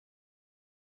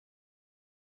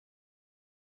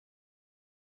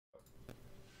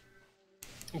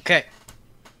Okay,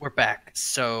 we're back.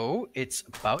 So it's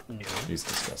about noon These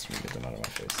disgust me. Get them out of my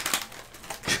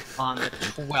face. on the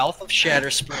 12th of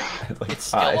Shatterspring. Like It's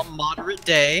still a moderate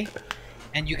day,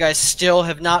 and you guys still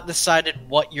have not decided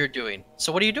what you're doing.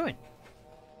 So what are you doing?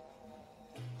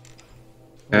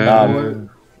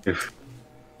 If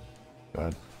Go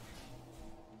ahead.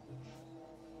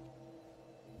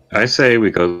 I say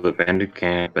we go to the bandit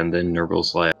camp and then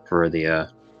Nurgle's lab for the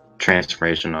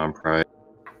transformation on Pride.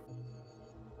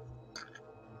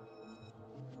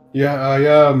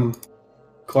 Yeah,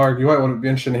 Clarke, you might want to be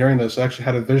interested in hearing this. I actually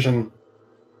had a vision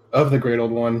of the Great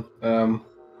Old One. I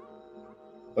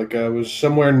was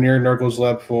somewhere near Nurgle's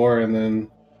Lab 4, and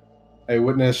then I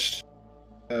witnessed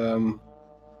a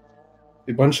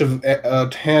bunch of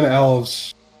tan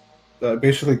elves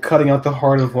basically cutting out the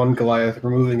heart of one Goliath,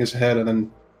 removing his head, and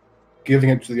then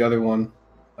giving it to the other one.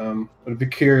 I'd be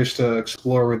curious to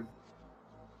explore with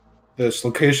this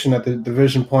location that the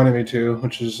vision pointed me to,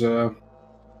 which is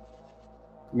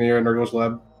near Nurgle's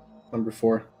Lab number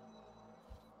 4.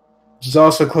 This is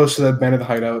also close to the bandit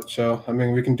hideout, so I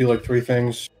mean we can do like 3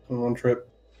 things in one trip.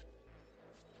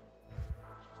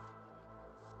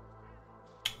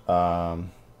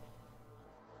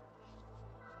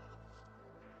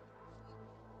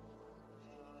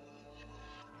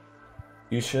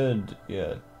 You should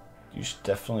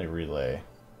definitely relay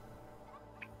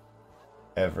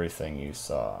everything you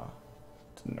saw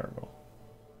to Nurgle.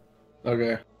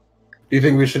 Okay. Do you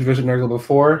think we should visit Nurgle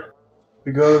before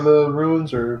we go to the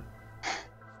ruins, or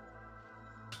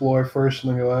explore first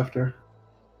and then go after?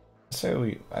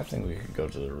 I think we could go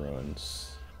to the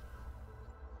ruins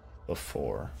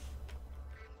before.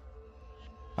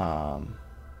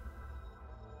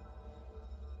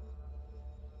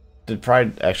 Did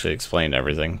Pride actually explain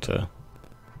everything to?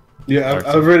 Yeah,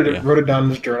 Clarke? I wrote it, Yeah. wrote it down in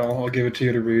this journal. I'll give it to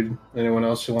you to read. Anyone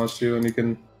else who wants to, and you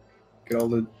can get all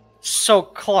the So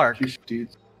Clarke, juicy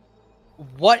deeds.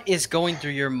 what is going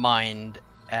through your mind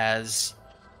as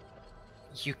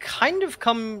you kind of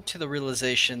come to the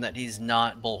realization that he's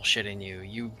not bullshitting you?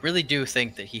 You really do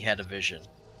think that he had a vision.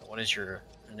 What is your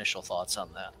initial thoughts on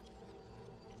that?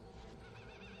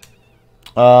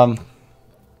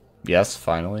 Yes,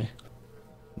 finally.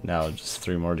 Now just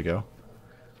 3 more to go.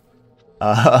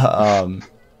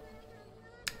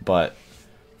 But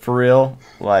for real,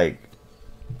 like,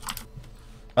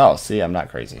 oh, see, I'm not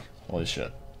crazy. Holy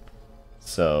shit.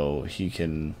 So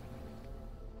he's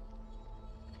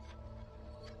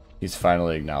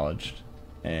finally acknowledged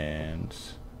and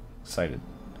excited.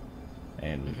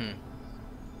 And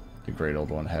the Great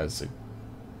Old One has a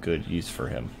good use for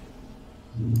him,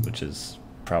 which is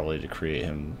probably to create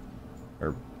him,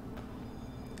 or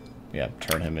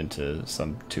turn him into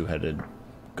some 2-headed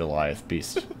Goliath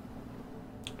beast,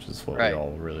 which is what we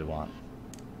all really want.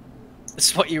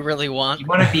 This is what you really want? You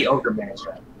want to be Ogre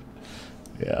Master.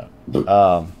 Yeah.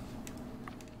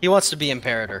 He wants to be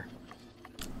Imperator.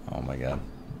 Oh my god.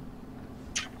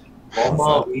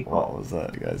 What was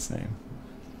that guy's name?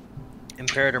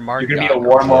 Imperator Margok. You're going to be a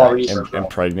Warmaw Reaper.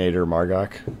 Impregnator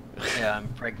Margok. Yeah,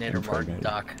 Impregnator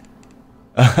Margok.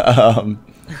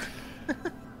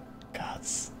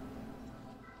 Gods.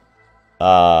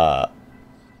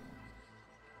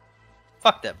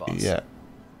 Fuck that boss. Yeah.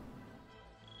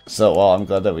 So, well, I'm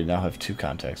glad that we now have 2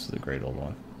 contacts with the Great Old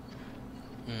One.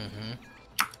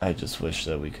 I just wish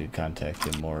that we could contact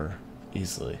him more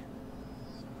easily.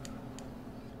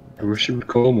 I wish he would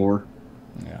call more.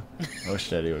 Yeah. I wish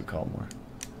Daddy would call more.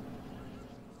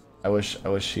 I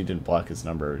wish he didn't block his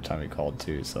number every time he called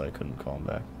too, so I couldn't call him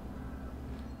back.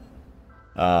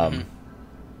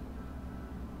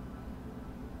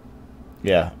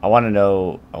 Yeah, I want to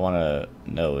know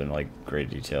in like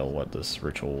great detail what this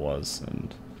ritual was,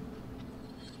 and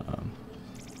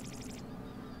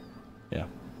yeah.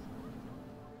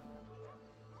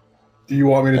 Do you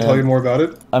want me to tell you more about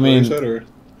it? I mean, said, or?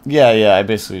 yeah, I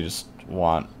basically just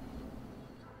want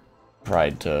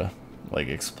Pride to like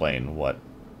explain what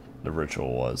the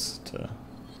ritual was to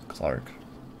Clarke.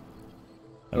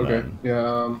 And Okay. then,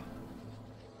 Yeah.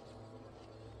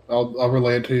 I'll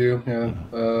relay it to you. Yeah.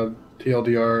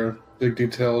 TLDR. Big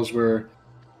details were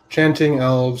chanting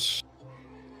elves.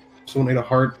 Someone ate a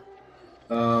heart.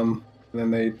 And then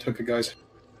they took a guy's.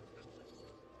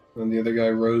 And then the other guy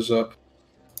rose up.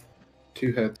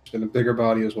 2 heads and a bigger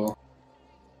body as well.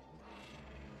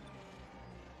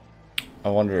 I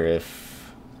wonder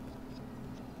if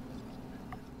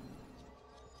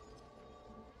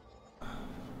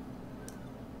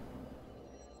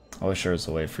I wish there was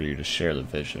a way for you to share the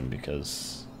vision,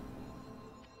 because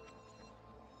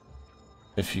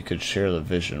if you could share the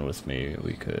vision with me,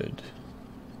 we could,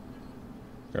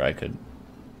 or I could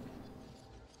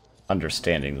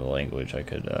understanding the language, I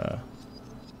could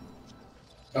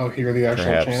Oh, hear the actual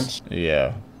perhaps, chants.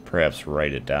 yeah, perhaps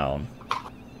write it down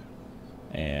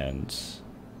and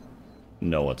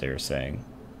know what they were saying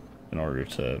in order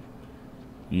to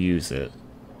use it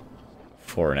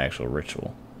for an actual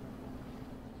ritual.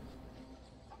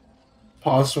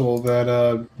 Possible that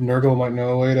Nurgle might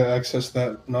know a way to access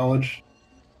that knowledge.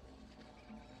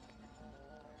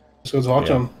 Let's go talk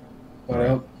to Yeah. him. Find Right.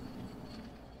 out.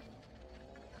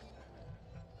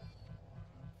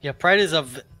 Yeah, Pride is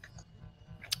of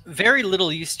very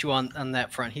little use to on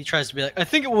that front. He tries to be like, I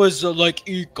think it was like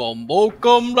Ecom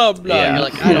Bokum, blah blah. Yeah, You're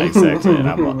like, I don't. exactly. And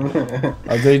I'm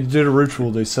they did a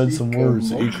ritual. They said some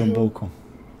words. Ecom Bokum.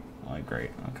 I'm like, great.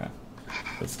 Okay.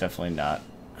 That's definitely not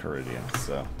Kharidian,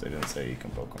 so they didn't say Ecom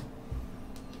Bokum.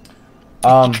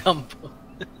 Ecom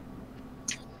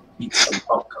Eat some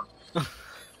pumpkin.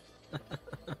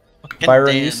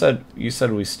 Byron, Dan. you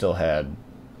said we still had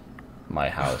my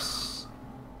house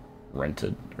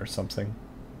rented or something.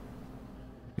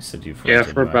 You said you've Yeah,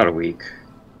 rented for my... about a week.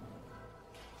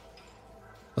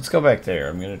 Let's go back there.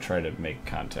 I'm gonna try to make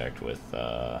contact with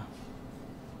Nurgle.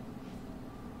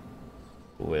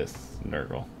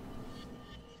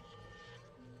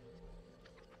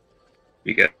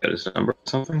 You got his number or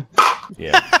something?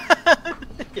 Yeah.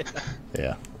 Yeah.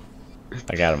 Yeah.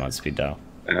 I got him on speed dial.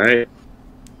 Alright.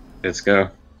 Let's go.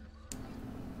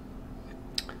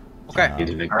 Okay, Need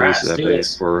to Alright, increase that let's do base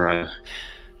this. for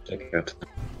check out.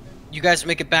 you guys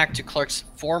make it back to Clarke's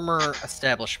former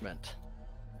establishment,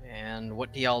 and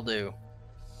what do y'all do?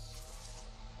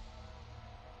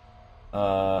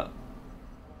 I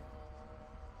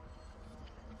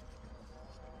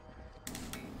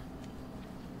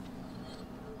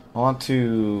want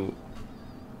to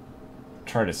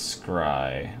try to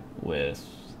scry with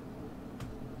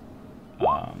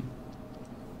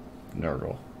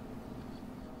Nurgle.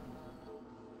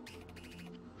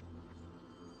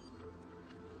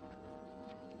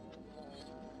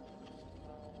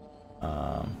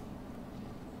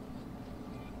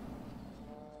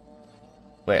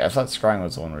 Wait, I thought scrying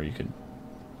was the one where you could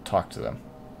talk to them.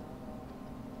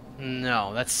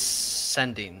 No, that's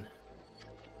sending.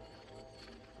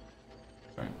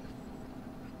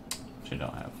 Which you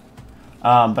don't have.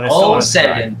 But I still Oh, want to scry.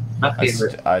 sending. My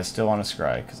favorite. I still want to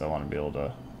scry because I want to be able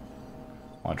to.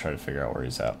 I want to try to figure out where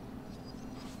he's at.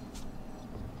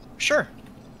 Sure.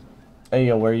 Hey,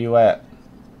 yo, where you at?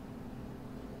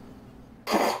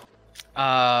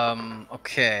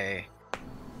 Okay.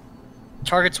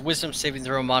 Target's wisdom saving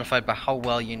throw modified by how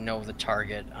well you know the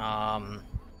target.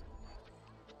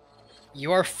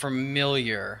 You are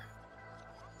familiar.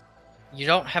 You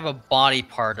don't have a body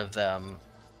part of them,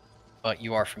 but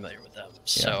you are familiar with them.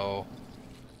 So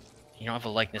you don't have a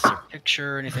likeness or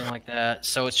picture or anything like that.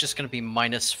 So it's just going to be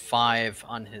 -5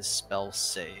 on his spell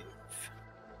save.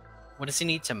 What does he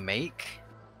need to make?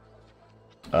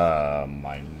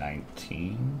 My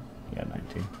 19. Yeah,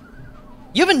 19.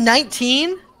 You have a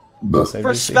 19 Save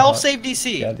for DC, spell huh? save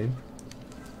DC. Yeah, dude.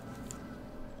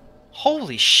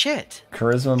 Holy shit!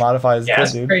 Charisma modifies Yeah, good,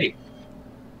 that's dude. pretty.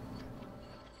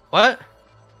 What?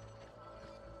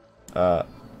 My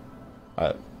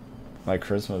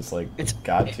charisma is like It's-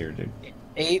 god tier, dude.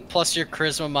 8 plus your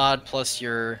charisma mod plus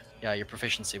your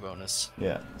proficiency bonus.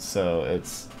 Yeah, so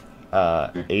it's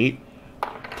 8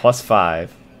 plus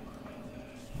 5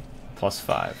 plus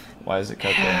 5. Why is it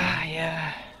calculating?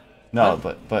 Yeah. No,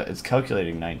 but it's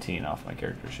calculating 19 off my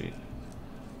character sheet.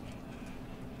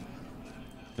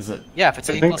 Is it? Yeah, if it's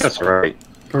I 8 think plus that's right.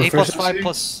 8 plus 5 Proficiency?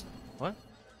 plus what?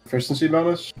 Proficiency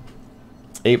bonus?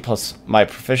 8 plus my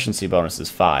proficiency bonus is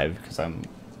 5 because I'm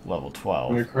level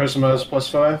 12. And your charisma is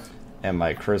 +5? And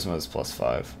my charisma is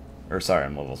 +5. Or sorry,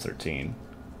 I'm level 13.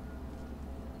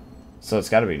 So it's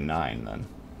got to be 9 then.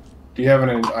 Do you have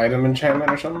an item enchantment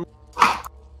or something?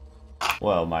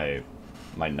 Well, my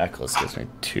necklace gives me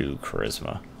 2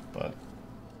 charisma, but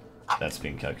that's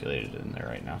being calculated in there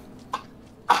right now.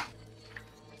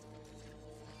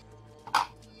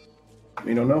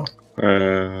 You don't know.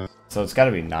 So it's got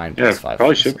to be 9 Yeah, plus 5.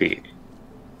 probably should be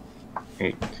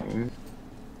 18.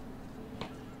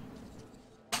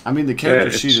 I mean, the character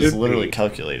Yeah, it sheet is should literally be.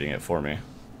 calculating it for me.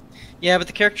 Yeah, but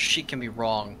the character sheet can be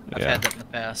wrong. I've Yeah. had that in the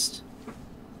past. In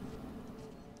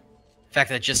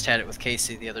fact, I just had it with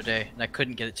Casey the other day, and I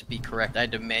couldn't get it to be correct. I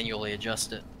had to manually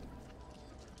adjust it.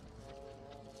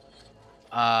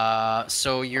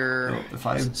 So you're... If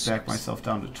I back myself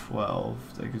down to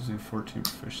 12, that gives me 14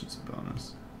 proficiency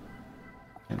bonus.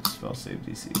 And spell save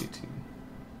DC 18.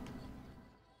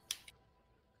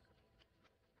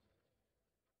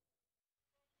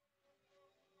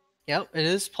 Yep, it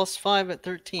is +5 at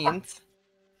 13th.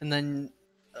 And then...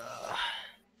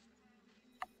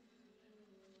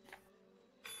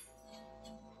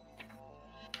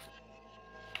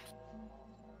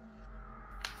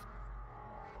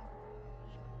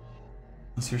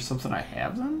 Is there something I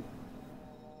have then?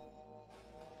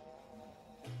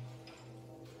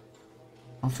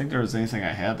 I don't think there was anything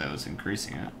I had that was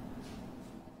increasing it.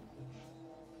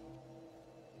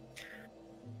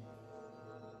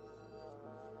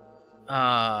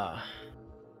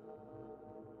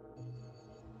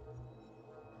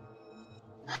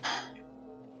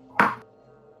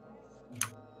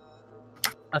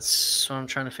 That's what I'm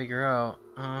trying to figure out.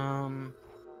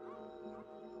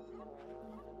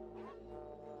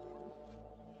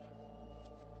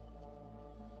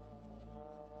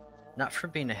 Not for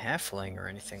being a halfling or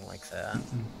anything like that.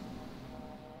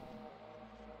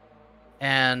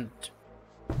 And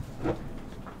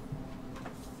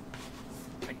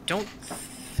I don't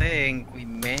think we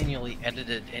manually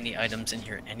edited any items in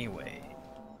here anyway.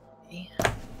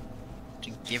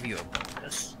 To give you a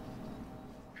bonus.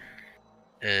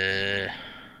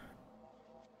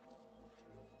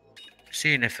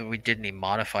 Seeing if we did any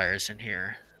modifiers in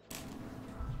here.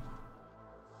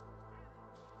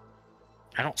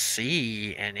 I don't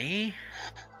see any.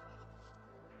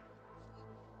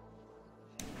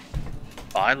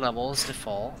 By levels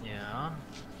default, yeah.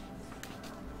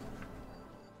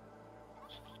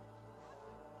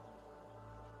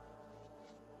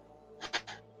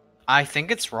 I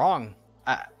think it's wrong.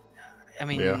 I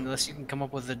mean, Yeah. unless you can come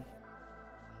up with a...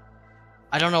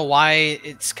 I don't know why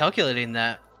it's calculating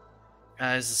that.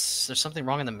 Is there something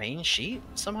wrong in the main sheet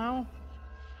somehow?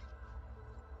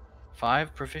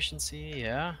 5 proficiency,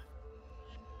 yeah.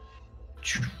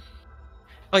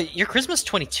 Oh, your charisma's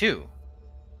 22.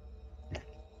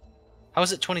 How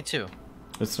is it 22?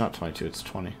 It's not 22, it's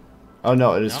 20. Oh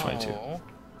no, it is 22.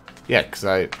 Yeah, because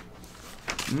I...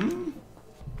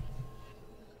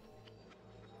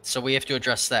 So we have to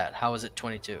address that. How is it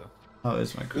 22? Oh,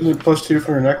 it's my Isn't it charisma. +2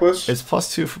 for your necklace? It's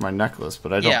 +2 for my necklace,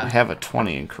 but I don't Yeah. have a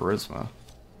 20 in charisma.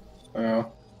 Oh.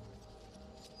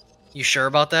 You sure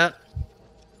about that?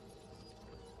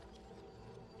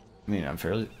 I mean, I'm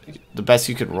fairly... The best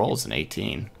you could roll is an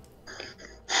 18.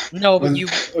 No, but With you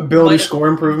ability might- score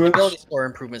improvements? ability score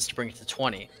improvements to bring it to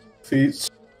 20,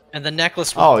 Feats. and the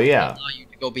necklace will Oh, yeah. allow you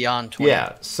to go beyond 20.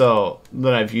 Yeah, so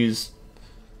then I've used...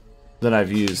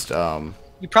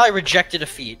 You probably rejected a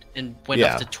feat and went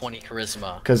Yeah. up to 20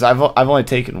 charisma. Because I've only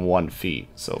taken 1 feat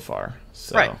so far.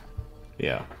 So, Right.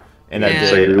 Yeah. And Yeah. I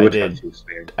So you did... would have two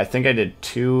spared. I think I did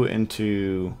 2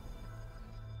 into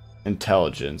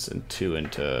intelligence and 2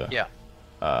 into Yeah.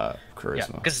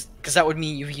 charisma. Yeah, because that would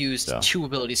mean you've used So. 2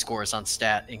 ability scores on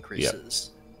stat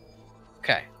increases.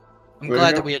 Okay. I'm There you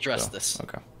glad go. that we addressed So, this.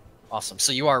 okay. Awesome.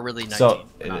 So you are really 19. So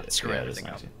not screwing yeah, it is everything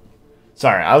up. 19.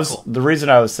 Sorry, I was Cool. the reason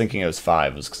I was thinking it was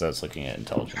 5 was because I was looking at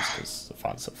intelligence because the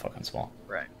font's so fucking small.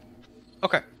 Right.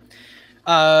 Okay.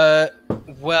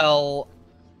 Well,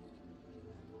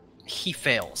 he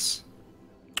fails.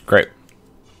 Great.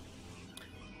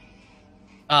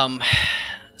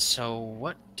 So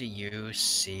what do you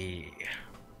see?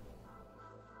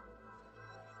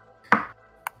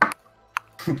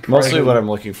 Mostly what I'm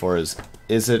looking for is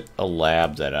it a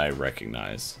lab that I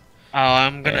recognize? Oh,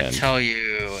 I'm gonna And- tell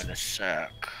you in a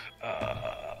sec.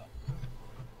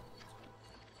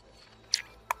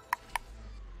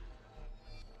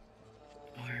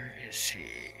 Where is he?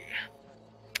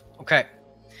 Okay.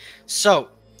 So,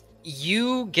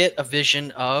 you get a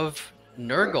vision of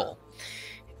Nurgle.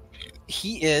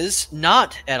 He is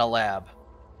not at a lab.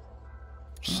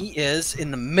 He is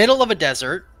in the middle of a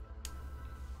desert,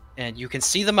 and you can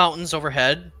see the mountains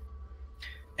overhead.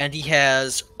 And he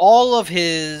has all of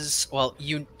his, well,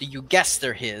 you guess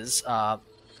they're his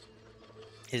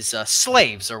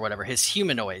slaves or whatever, his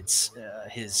humanoids,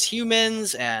 his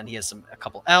humans, and he has a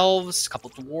couple elves, a couple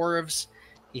dwarves.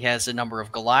 He has a number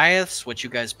of Goliaths, which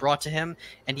you guys brought to him,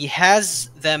 and he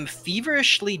has them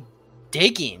feverishly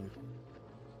digging.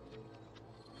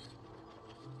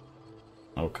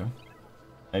 Okay.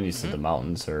 And you said the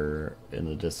mountains are in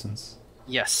the distance?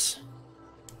 Yes.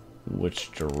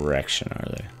 Which direction are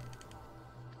they?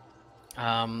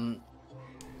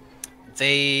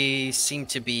 They seem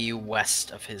to be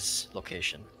west of his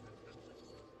location.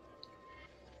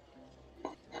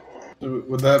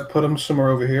 Would that put him somewhere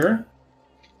over here?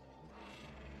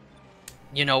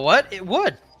 You know what? It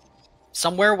would.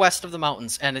 Somewhere west of the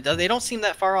mountains, and they don't seem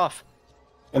that far off.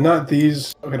 And not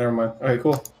these. Okay, never mind. Alright,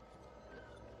 cool.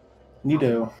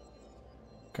 Neato.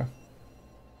 Okay.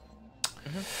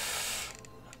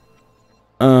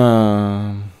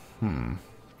 Oh,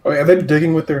 are they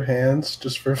digging with their hands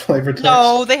just for flavor text?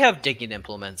 No, they have digging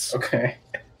implements. Okay.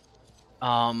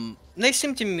 They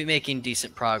seem to be making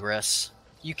decent progress.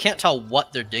 You can't tell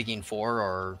what they're digging for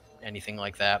or anything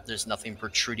like that. There's nothing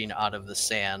protruding out of the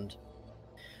sand.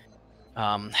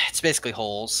 It's basically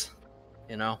holes,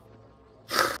 you know.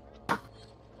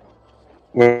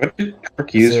 What did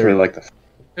Clarke use for like the?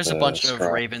 There's a bunch of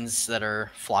straw? ravens that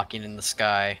are flocking in the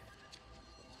sky.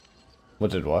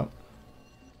 What did what?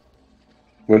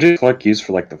 What did Clarke use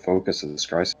for like the focus of the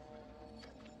scry?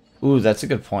 Ooh, that's a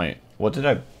good point. What did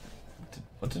I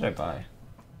buy?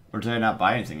 Or did I not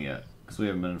buy anything yet? Because we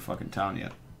haven't been in fucking town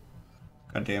yet.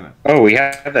 God damn it. Oh, we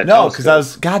have that. No, because I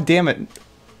was. God damn it.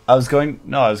 I was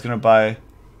gonna buy.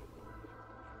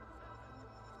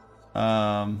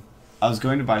 I was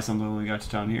going to buy something when we got to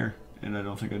town here, and I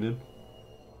don't think I did.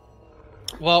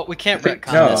 Well, we can't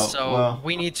retcon No, this, so well,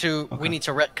 we need to okay.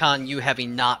 retcon you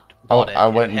having not bought it. I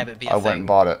went and have it be a I went thing. and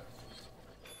bought it.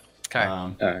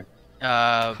 Okay.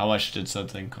 How much did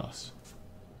something cost?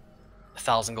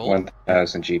 1,000 gold.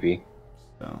 1,000 GP.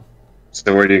 So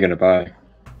So what are you gonna buy?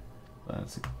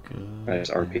 that's a good. That's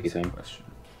RP thing. Question.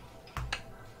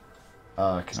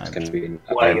 Can It's I? gonna be.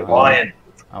 What are you buying?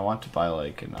 I want to buy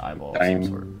like an eyeball of some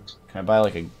sort. Diamond. Can I buy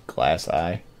like a glass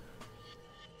eye?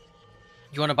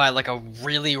 You want to buy like a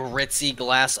really ritzy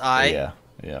glass eye? Yeah,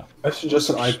 yeah. I suggest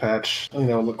an eye patch. I think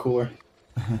that would look cooler.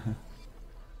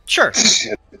 Sure.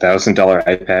 $1,000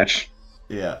 eye patch.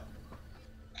 Yeah.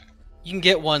 You can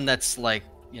get one that's like,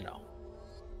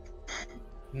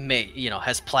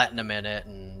 has platinum in it,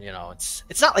 and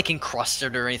it's not like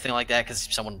encrusted or anything like that, because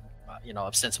someone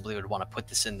ostensibly would want to put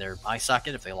this in their eye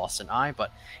socket if they lost an eye,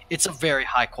 but it's a very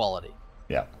high quality.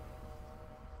 Yeah.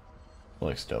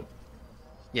 Looks dope.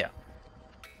 Yeah.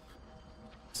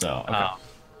 So, okay.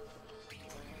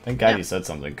 Thank God you said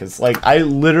something, because, like, that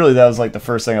was, like, the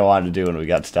first thing I wanted to do when we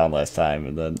got to town last time,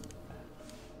 and then...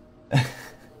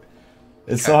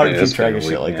 it's so hard to keep track of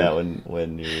shit like that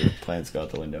when your plans go out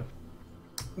the window.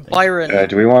 Byron,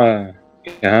 Do we want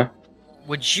to...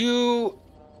 would you,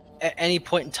 at any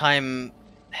point in time,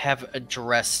 have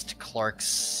addressed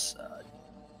Clarke's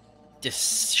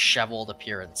disheveled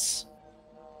appearance?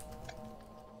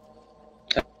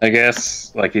 I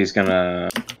guess, like, he's gonna...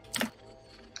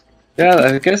 Yeah,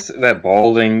 I guess that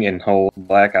balding and whole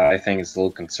black eye thing is a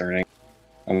little concerning.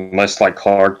 Unless, like,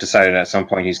 Clarke decided at some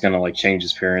point he's gonna, like, change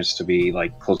his appearance to be,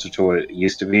 like, closer to what it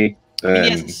used to be. I mean, he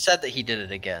hasn't said that he did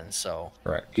it again, so...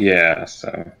 Right. Yeah,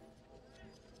 so...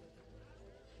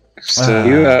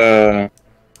 So,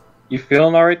 you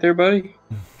feeling alright there, buddy?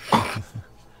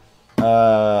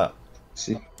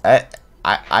 See?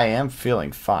 I am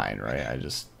feeling fine, right? I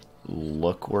just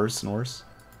look worse and worse?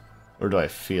 Or do I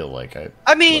feel like I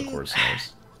look worse and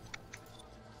worse?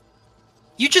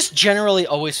 You just generally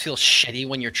always feel shitty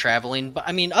when you're traveling, but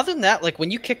I mean, other than that, like,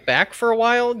 when you kick back for a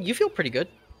while, you feel pretty good.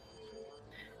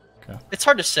 Okay. It's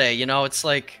hard to say, it's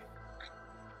like...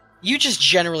 You just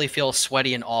generally feel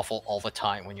sweaty and awful all the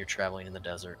time when you're traveling in the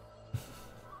desert.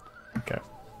 Okay.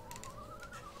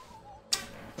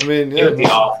 I mean, It would be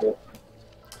awful.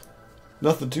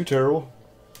 nothing too terrible.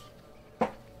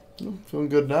 I'm feeling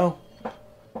good now.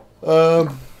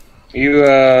 You,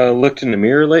 looked in the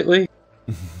mirror lately?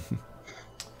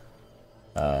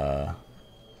 I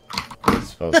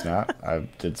suppose not. I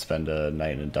did spend a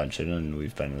night in a dungeon, and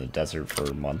we've been in the desert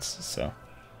for months, so...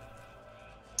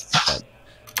 But,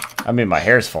 I mean, my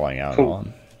hair's falling out and all.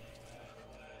 And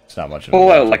it's not much of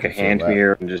Pull a out, like, a hand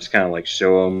mirror and just kind of, like,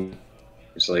 show him.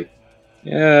 It's like,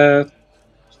 yeah...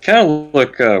 Kind of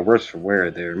look, worse for wear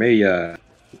there. Maybe,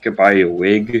 we could buy you a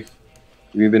wig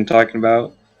we've been talking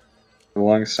about for the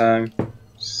longest time.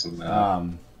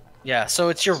 Some, Yeah, so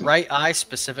it's your right eye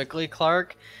specifically,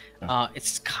 Clarke.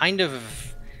 It's kind of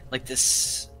like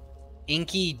this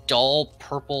inky, dull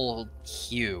purple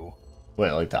hue.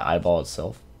 Wait, like the eyeball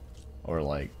itself? Or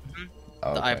like...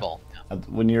 Oh, The okay. eyeball.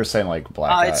 When you were saying like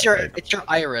black eye... It's your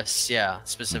iris, yeah,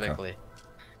 specifically.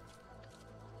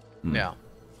 Okay. Yeah.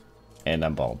 And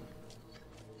I'm bald.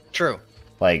 True.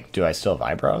 Like, do I still have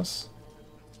eyebrows?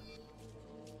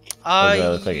 Or do I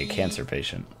look like a cancer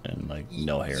patient and like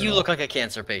no hair? You look like a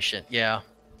cancer patient, yeah.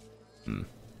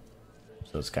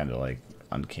 So it's kind of like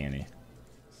uncanny.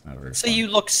 It's not very So fun. you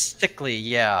look sickly,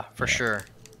 yeah, for sure.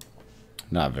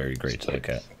 Not very great to look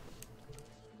at.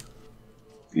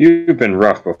 You've been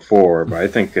rough before, but I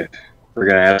think that we're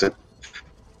gonna have to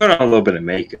put on a little bit of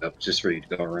makeup just for you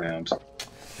to go around.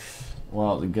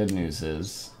 Well, the good news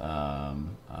is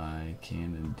I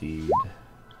can indeed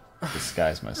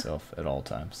disguise myself at all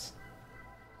times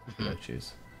if I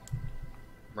choose.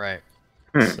 Right.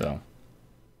 So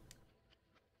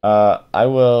I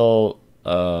will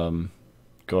go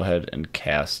ahead and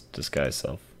cast Disguise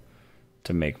Self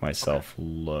to make myself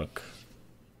look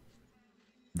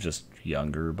just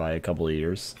younger by a couple of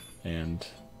years and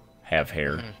have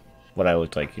hair. What I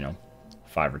looked like,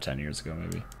 5 or 10 years ago,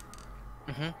 maybe.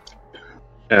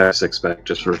 Six-pack,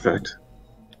 just for effect.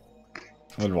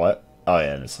 And what? Oh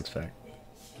yeah, and a six-pack.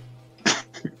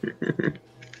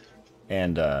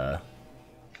 And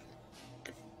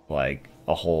like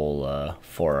a whole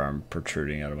forearm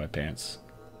protruding out of my pants.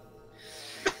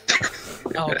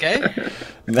 Okay.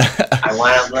 I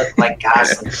want to look like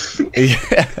Gosling.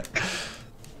 Yeah.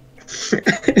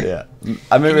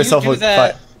 I made Can myself you do look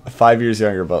that- 5 years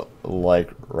younger, but like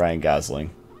Ryan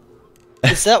Gosling.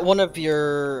 Is that one of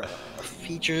your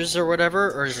features or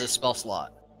whatever, or is it a spell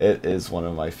slot? It is one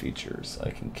of my features. I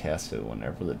can cast it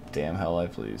whenever the damn hell I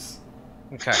please.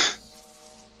 Okay.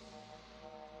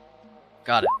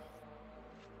 Got it.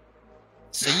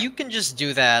 So you can just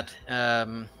do that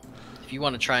if you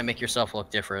want to try and make yourself look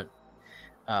different.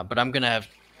 But I'm going to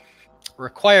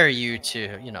require you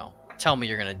to, tell me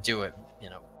you're going to do it,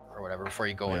 or whatever, before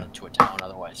you go into a town.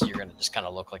 Otherwise, you're going to just kind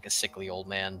of look like a sickly old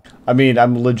man. I mean,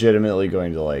 I'm legitimately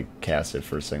going to like cast it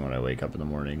first thing when I wake up in the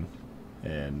morning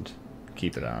and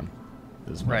keep it on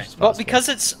as much as possible. Well, because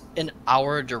it's an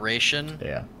hour duration,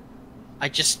 yeah. I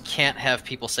just can't have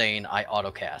people saying I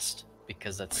autocast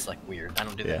because that's like weird. I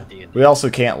don't do that in D&D. We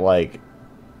also can't like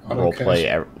Autocast.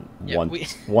 roleplay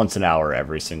once an hour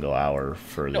every single hour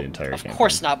for the entire campaign. Of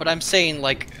course not, but I'm saying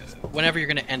like whenever you're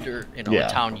going to enter a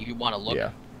town, you want to look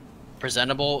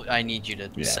presentable. I need you to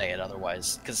say it,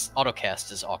 otherwise, because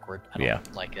autocast is awkward. I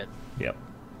don't like it. Yep.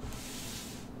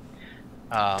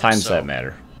 Times that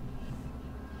matter.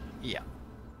 Yeah.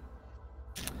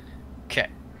 Okay.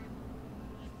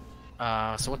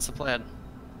 So what's the plan?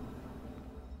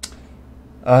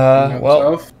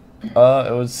 Well,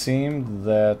 it would seem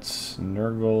that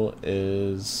Nurgle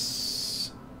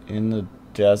is in the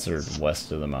desert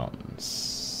west of the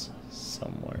mountains,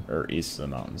 somewhere, or east of the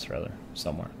mountains, rather,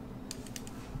 somewhere.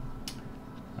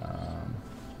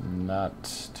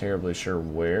 Not terribly sure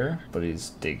where, but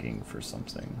he's digging for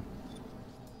something.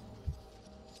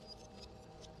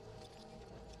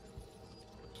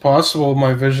 Possible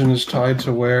my vision is tied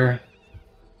to where...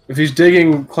 If he's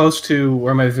digging close to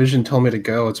where my vision told me to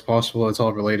go, it's possible it's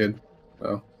all related.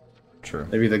 So True.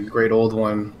 maybe the great old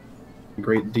one, the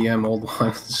great DM old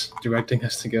one, is directing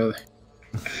us to go there.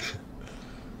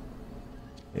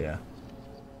 Yeah.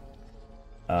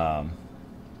 I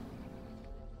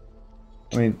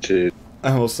mean,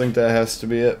 I almost think that has to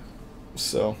be it.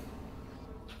 So.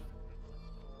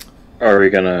 Are we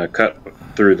gonna cut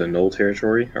through the Knoll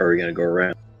territory, or are we gonna go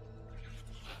around?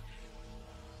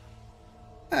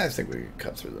 I think we could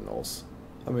cut through the Knolls.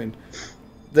 I mean,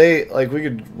 we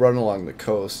could run along the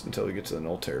coast until we get to the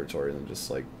Knoll territory and then just,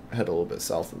 head a little bit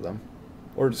south of them.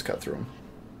 Or just cut through them.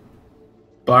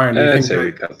 Byron, do you I'd think say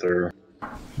we cut through.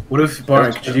 What if,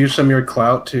 Byron, could you use some of your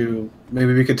clout to...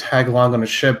 Maybe we could tag along on a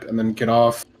ship and then get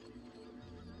off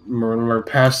when we're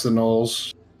past the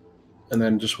Knolls and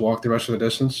then just walk the rest of the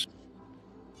distance?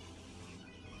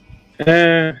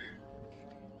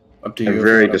 Up to you.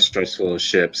 Very distrustful of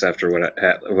ships after what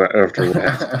happened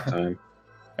last time.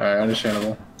 Alright,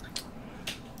 understandable.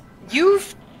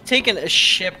 You've taken a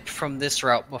ship from this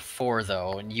route before,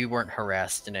 though, and you weren't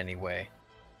harassed in any way.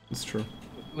 That's true.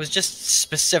 It was just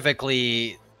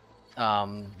specifically,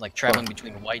 traveling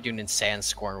between White Dune and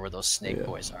Sandscorn, where those snake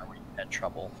boys are, where you had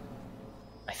trouble.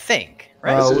 I think,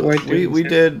 right? We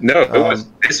did. No, it was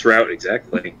this route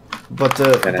exactly. But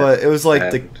it was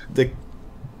like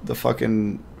the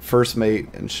fucking first mate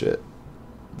and shit.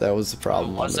 That was the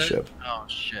problem on the ship. Oh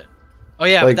shit. Oh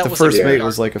yeah, like that the was first mate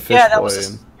was like a fish boy.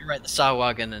 You're right. The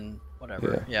Sahuagin and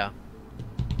whatever. Yeah.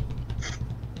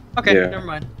 Okay, never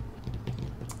mind.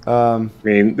 I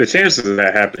mean, the chances of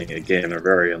that happening again are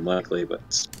very unlikely,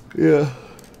 but yeah.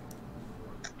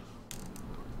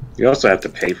 You also have to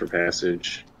pay for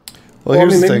passage. Well,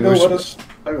 here's the thing. Let us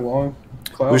tag along.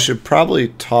 We should probably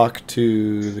talk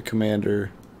to the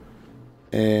commander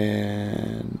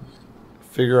and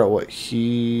figure out what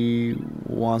he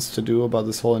wants to do about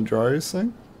this whole Andrarius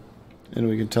thing. And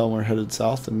we can tell him we're headed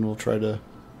south, and we'll try to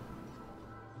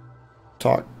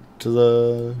talk to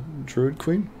the Druid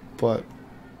Queen. But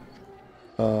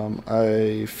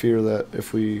I fear that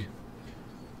if we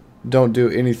don't do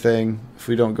anything, if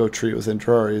we don't go treat with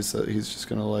Andrarius, that he's just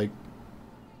going to,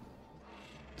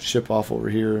 ship off over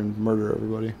here and murder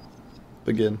everybody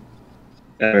again.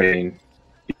 I mean,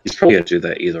 he's probably gonna do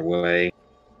that either way.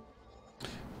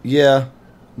 Yeah,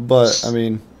 but I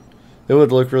mean, it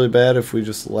would look really bad if we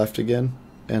just left again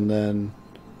and then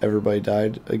everybody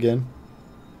died again.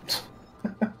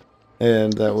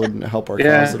 And that wouldn't help our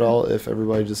cause at all if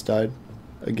everybody just died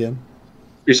again.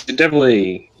 We should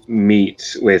definitely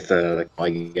meet with, I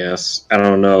guess. I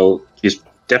don't know. He's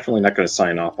definitely not going to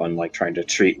sign off on trying to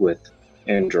treat with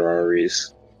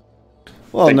Andrarius.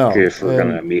 Well, like, no. if we're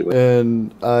gonna meet with.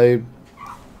 And I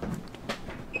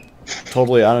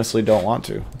totally honestly don't want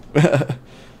to.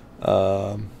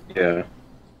 Yeah.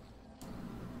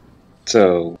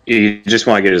 So you just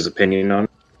want to get his opinion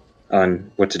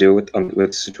on what to do with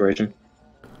the situation.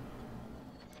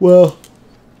 Well,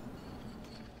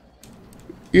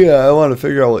 yeah, I want to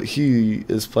figure out what he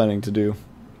is planning to do,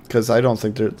 because I don't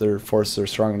think their forces are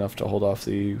strong enough to hold off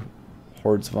the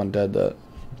hordes of undead that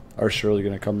are surely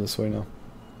going to come this way now.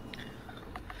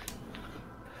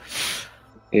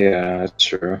 Yeah, that's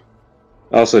true.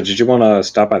 Also, did you want to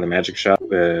stop by the magic shop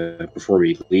before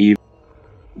we leave?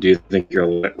 Do you think your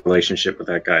relationship with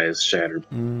that guy is shattered?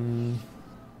 You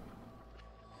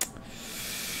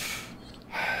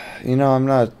know, I'm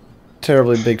not a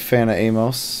terribly big fan of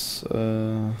Amos.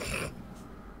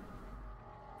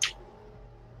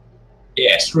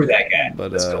 Yeah, screw that guy.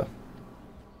 But Let's go.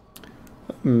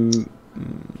 we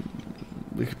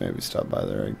could maybe stop by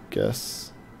there, I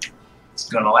guess. It's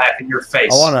gonna laugh in your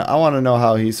face. I wanna know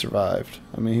how he survived.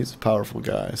 I mean, he's a powerful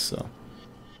guy, so.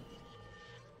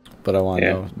 But I want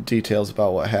to know details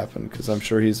about what happened, because I'm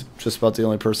sure he's just about the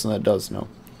only person that does know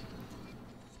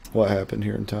what happened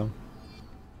here in town.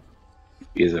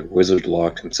 Either wizard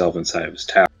locked himself inside of his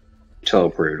tower,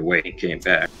 teleported away, came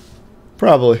back.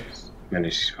 Probably.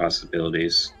 Many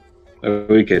possibilities.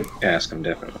 We could ask him,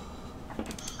 definitely.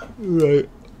 Right.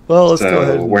 Well, let's go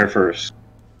ahead. Where first?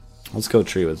 Let's go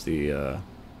tree with the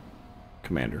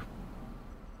commander.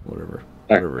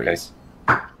 Whatever it is.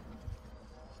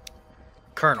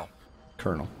 Colonel.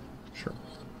 Sure.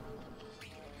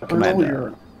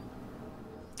 Commander.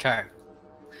 Okay.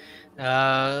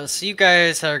 So you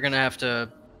guys are gonna have to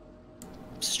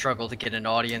struggle to get an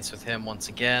audience with him once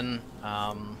again.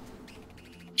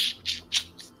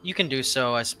 You can do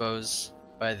so, I suppose,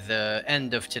 by the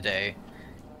end of today.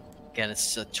 Again,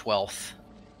 it's the 12th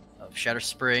of Shatter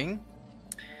Spring.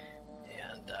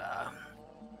 And,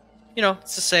 you know,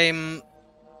 it's the same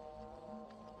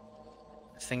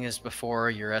thing as before.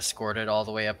 You're escorted all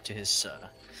the way up to his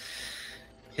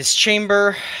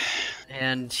chamber.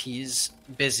 And he's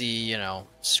busy, you know,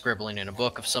 scribbling in a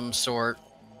book of some sort.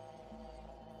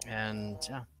 And,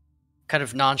 kind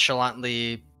of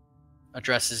nonchalantly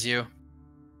addresses you.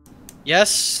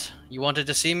 Yes? You wanted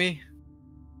to see me?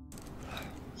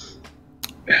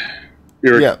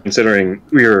 We were considering,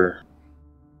 we were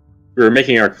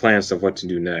making our plans of what to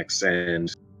do next,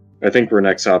 and I think our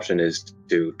next option is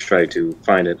to try to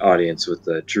find an audience with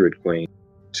the Druid Queen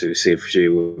to see if she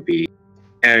would be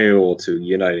amenable to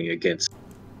uniting against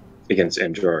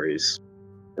Anjaris,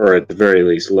 or at the very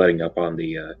least letting up on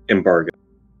the embargo.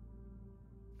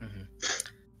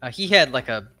 Mm-hmm. He had like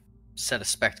a set of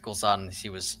spectacles on as he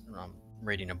was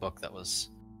reading a book that was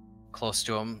close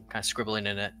to him, kind of scribbling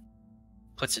in it,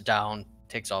 puts it down,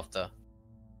 takes off the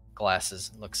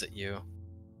glasses, looks at you.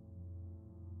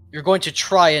 You're going to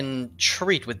try and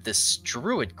treat with this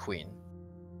Druid Queen.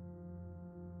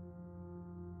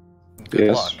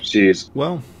 Good luck. She's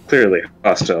clearly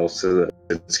hostile, so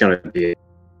it's going to be a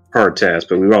hard task,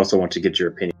 but we also want to get your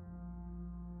opinion.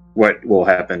 What will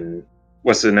happen?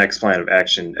 What's the next plan of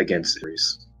action against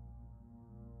Ares?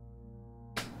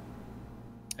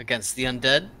 Against the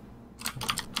undead?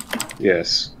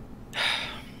 Yes.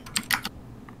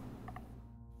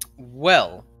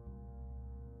 Well,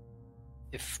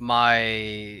 if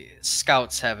my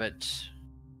scouts have it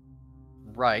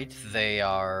right, they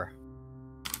are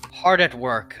hard at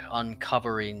work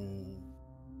uncovering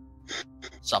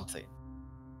something.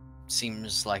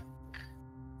 Seems like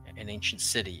an ancient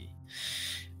city.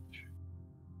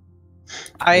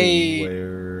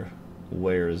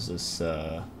 Where is this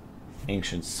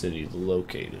ancient city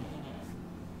located?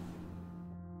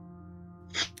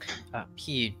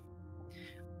 He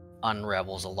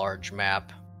unravels a large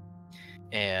map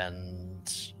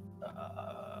and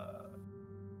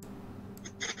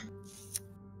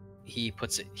he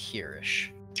puts it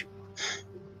here-ish.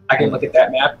 I can look at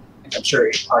that map, and I'm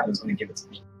sure Arden's going to give it to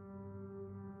me.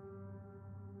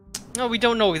 No, we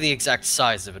don't know the exact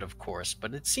size of it, of course,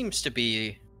 but it seems to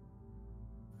be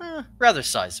rather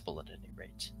sizable at any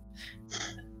rate.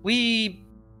 We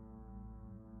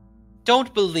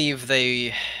don't believe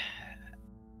they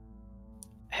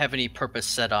have any purpose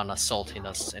set on assaulting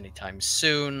us anytime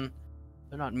soon.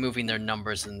 They're not moving their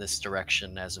numbers in this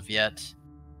direction as of yet.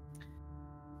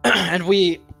 And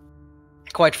we,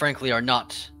 quite frankly, are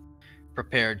not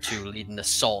prepared to lead an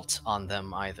assault on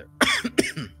them either.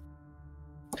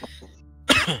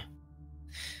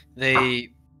 They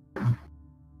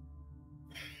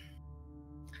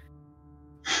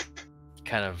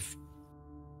kind of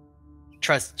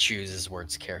tries to choose his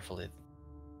words carefully.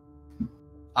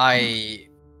 I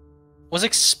was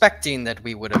expecting that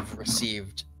we would have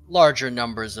received larger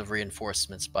numbers of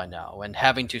reinforcements by now, and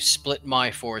having to split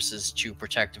my forces to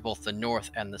protect both the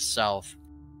north and the south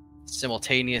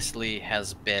simultaneously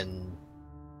has been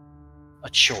a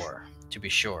chore, to be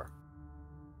sure.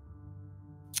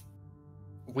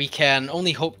 We can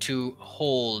only hope to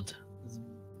hold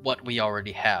what we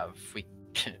already have.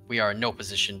 We are in no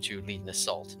position to lead an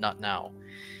assault, not now.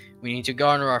 We need to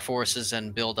garner our forces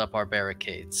and build up our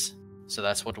barricades. So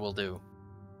that's what we'll do.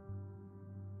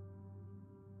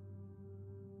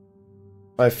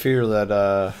 I fear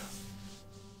that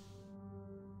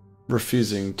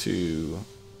refusing to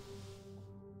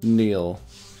kneel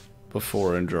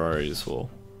before Andrares will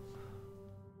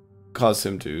cause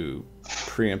him to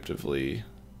preemptively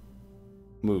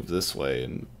move this way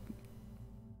and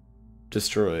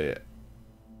destroy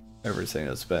everything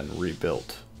that's been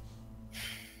rebuilt.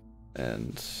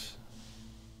 And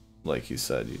like you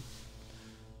said,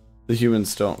 the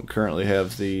humans don't currently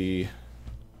have the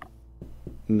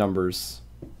numbers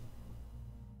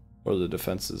or the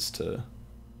defenses to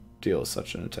deal with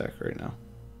such an attack right now.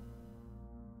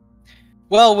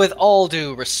 Well, with all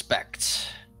due respect,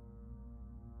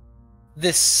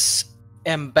 this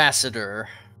ambassador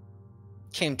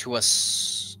came to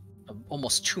us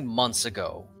almost 2 months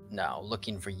ago now,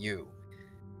 looking for you.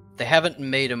 They haven't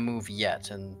made a move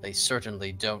yet, and they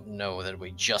certainly don't know that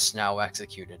we just now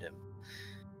executed him.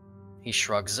 He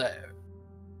shrugs.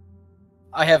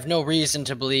 I have no reason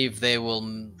to believe they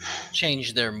will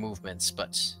change their movements,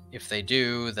 but if they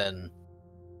do, then...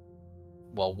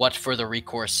 well, what further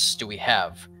recourse do we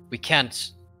have? We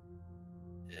can't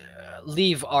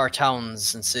leave our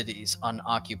towns and cities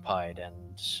unoccupied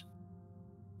and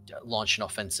launch an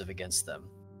offensive against them.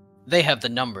 They have the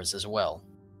numbers as well.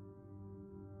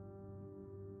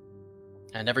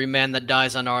 And every man that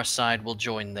dies on our side will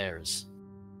join theirs.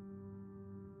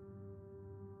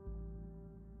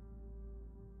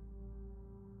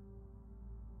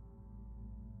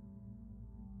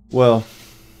 Well,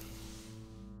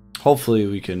 hopefully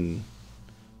we can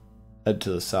head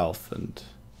to the south and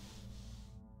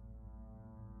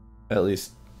at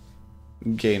least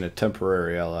gain a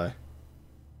temporary ally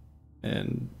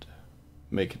and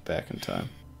make it back in time.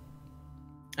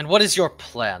 And what is your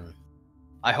plan?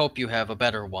 I hope you have a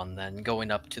better one than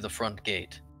going up to the front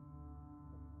gate.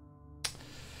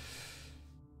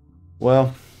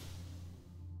 Well,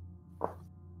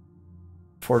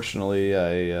 fortunately,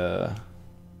 I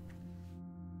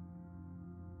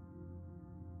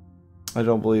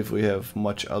don't believe we have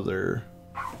much of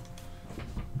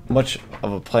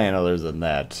a plan other than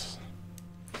that.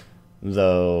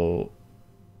 Though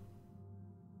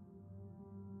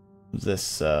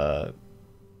this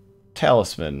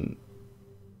talisman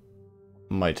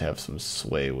might have some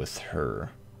sway with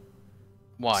her.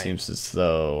 Why? It seems as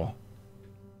though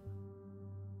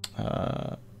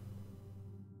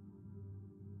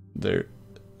it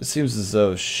seems as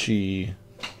though she,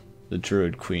 the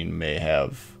Druid Queen, may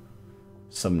have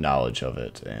some knowledge of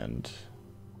it, and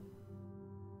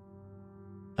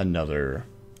another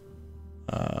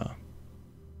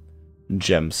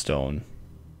gemstone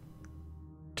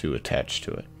to attach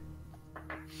to it.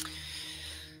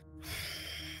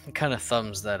 Kind of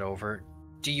thumbs that over.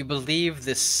 Do you believe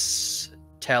this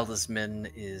talisman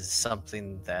is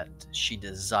something that she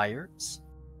desires?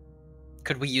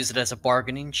 Could we use it as a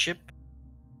bargaining chip?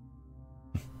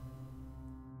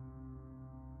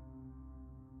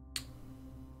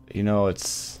 You know,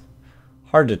 it's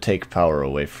hard to take power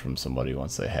away from somebody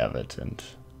once they have it, and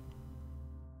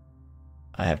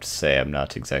I have to say I'm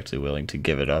not exactly willing to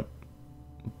give it up,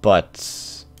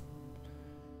 but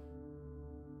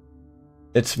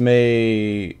it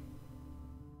may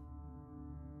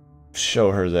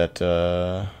show her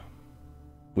that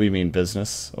we mean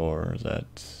business, or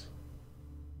that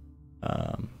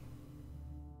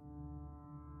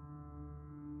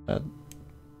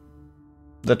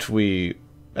that we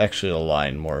actually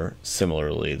align more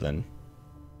similarly than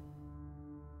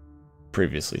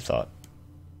previously thought.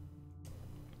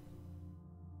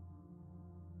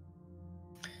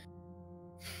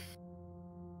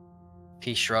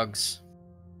 He shrugs.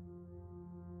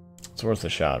 It's worth a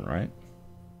shot, right?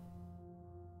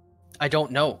 I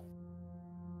don't know.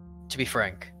 To be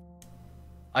frank,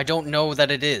 I don't know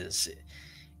that it is.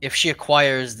 If she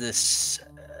acquires this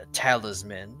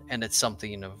talisman, and it's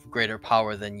something of greater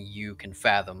power than you can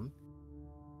fathom,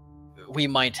 we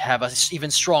might have an even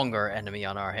stronger enemy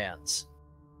on our hands.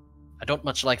 I don't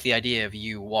much like the idea of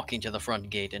you walking to the front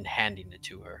gate and handing it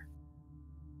to her.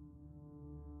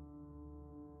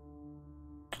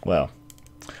 Well,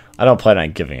 I don't plan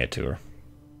on giving it to her.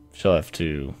 She'll have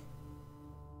to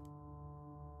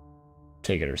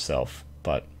take it herself,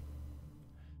 but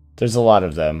there's a lot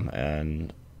of them,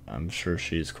 and I'm sure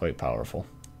she's quite powerful.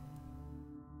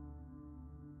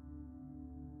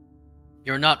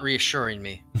 You're not reassuring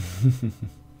me.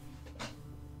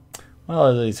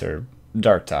 Well, these are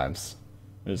dark times.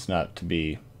 There's not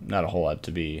a whole lot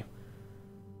to be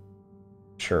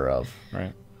sure of,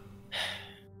 right?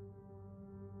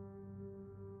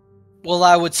 Well,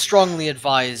 I would strongly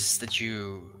advise that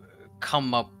you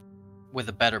come up with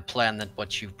a better plan than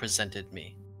what you presented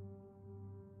me.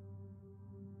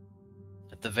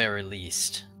 At the very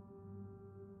least.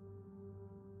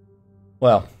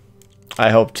 Well, I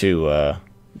hope to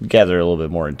gather a little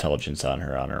bit more intelligence on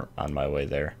her on my way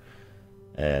there,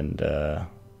 and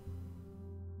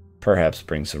perhaps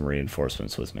bring some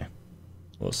reinforcements with me.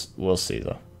 We'll see,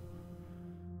 though.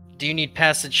 Do you need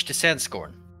passage to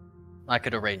Sandscorn? I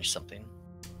could arrange something.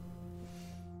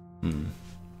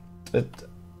 It,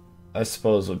 I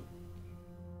suppose, would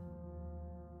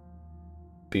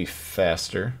be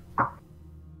faster.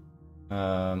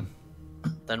 Then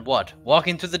what?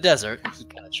 Walking through the desert? He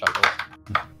kind of chuckled.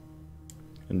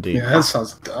 Indeed. Yeah, that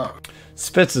sounds dumb.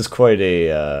 Spitz is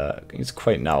he's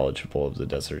quite knowledgeable of the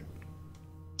desert.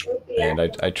 And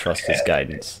I trust his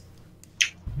guidance.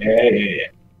 Yeah.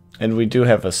 And we do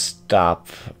have a stop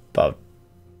about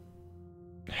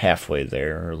halfway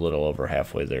there, or a little over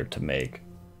halfway there to make.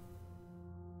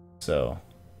 So.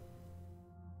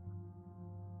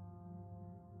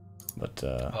 But,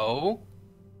 Oh?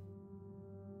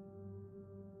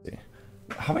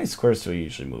 how many squares do we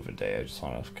usually move a day? I just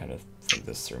want to kind of think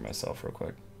this through myself real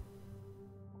quick.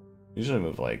 Usually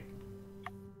move like,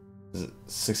 is it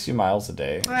 60 miles a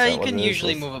day? You can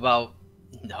usually move about...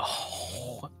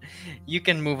 No. You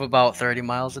can move about 30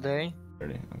 miles a day.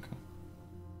 30, okay.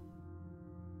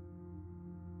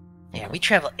 Yeah, we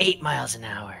travel 8 miles an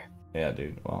hour. Yeah,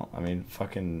 dude. Well, I mean,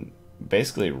 fucking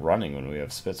basically running when we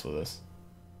have Spitz with us.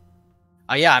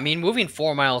 Yeah, I mean, moving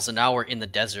 4 miles an hour in the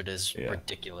desert is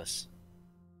ridiculous.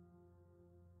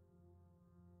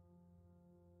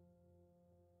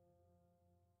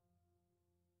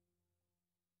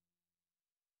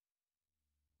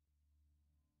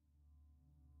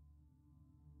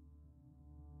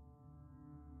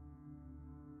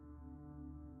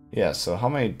 Yeah, so how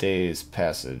many days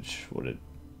passage would it...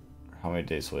 How many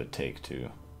days would it take to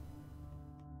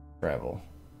travel?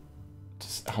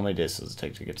 How many days does it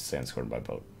take to get to Sandscorn by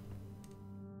boat?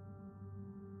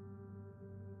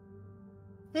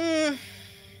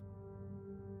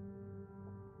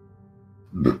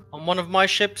 On one of my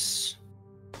ships,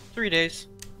 3 days.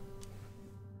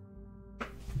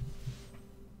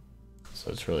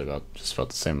 So it's really just about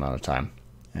the same amount of time.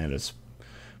 And it's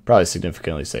probably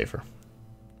significantly safer.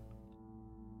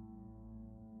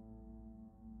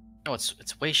 No,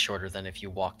 it's way shorter than if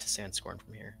you walk to Sandscorn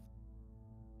from here.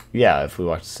 Yeah, if we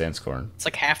walk to Sandscorn. It's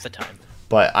like half the time.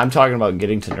 But I'm talking about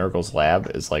getting to Nurgle's lab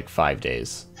is like 5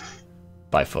 days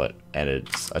by foot, and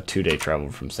it's a 2-day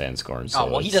travel from Sandscorn. So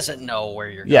well, he doesn't know where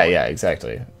you're going. Yeah,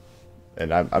 exactly.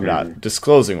 And I'm not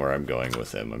disclosing where I'm going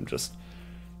with him. I'm just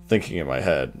thinking in my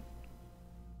head.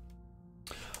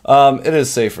 It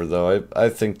is safer though. I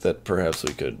think that perhaps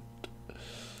we could.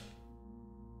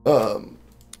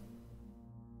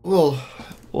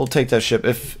 We'll take that ship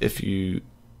if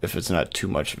it's not too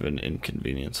much of an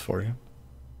inconvenience for you.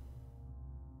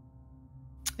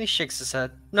 He shakes his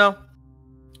head. No.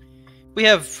 We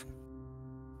have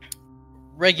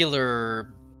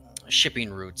regular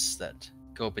shipping routes that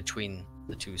go between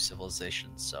the two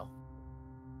civilizations, so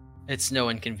it's no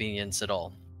inconvenience at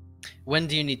all. When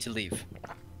do you need to leave?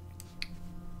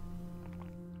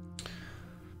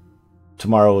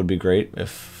 Tomorrow would be great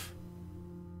if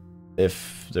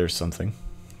there's something.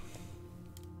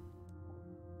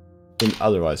 And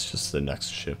otherwise, just the next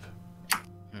ship.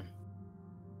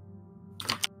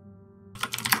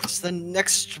 So the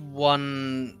next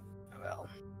one, well,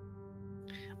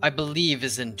 I believe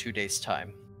is in 2 days'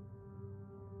 time.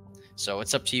 So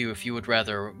it's up to you if you would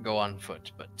rather go on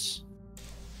foot, but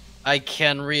I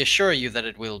can reassure you that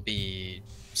it will be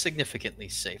significantly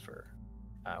safer.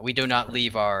 We do not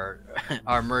leave our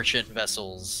merchant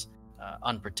vessels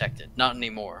unprotected, not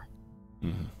anymore.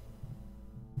 Mm-hmm.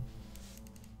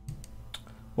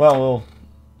 Well,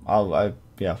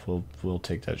 we'll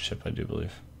take that ship, I do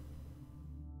believe.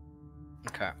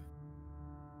 Okay.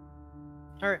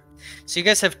 All right. So you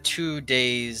guys have 2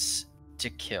 days to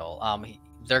kill.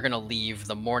 They're gonna leave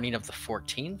the morning of the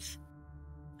 14th.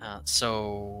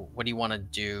 So what do you want to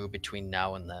do between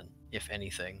now and then, if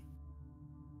anything?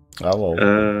 We'll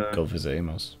go visit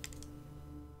Amos.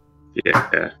 Yeah.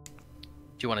 Do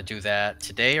you want to do that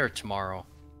today or tomorrow?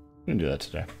 We can do that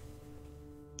today.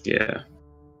 Yeah.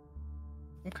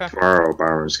 Okay. Tomorrow,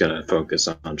 Byron's gonna focus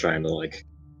on trying to like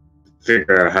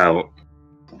figure out how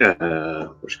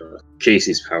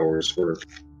Casey's powers work.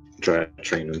 Try to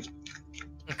train him.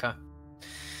 Okay.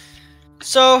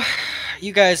 So,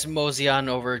 you guys mosey on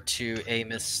over to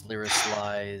Amos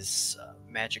Lyrislai's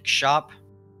magic shop.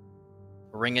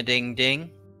 Ring-a-ding-ding.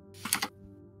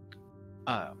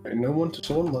 No one to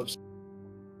someone loves.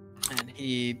 And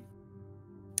he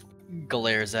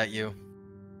glares at you.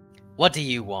 What do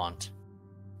you want?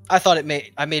 I thought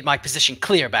I made my position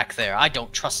clear back there. I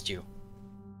don't trust you.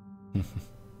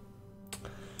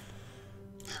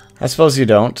 I suppose you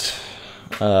don't.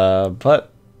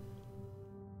 But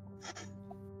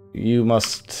you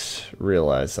must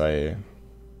realize I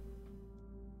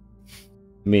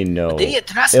mean no. Do you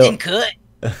trust him, Cut?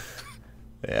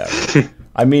 Yeah.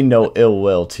 I mean no ill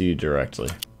will to you directly.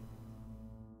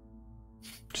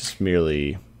 Just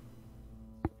merely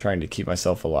trying to keep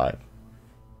myself alive.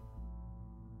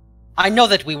 I know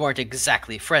that we weren't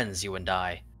exactly friends, you and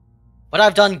I. But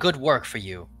I've done good work for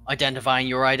you, identifying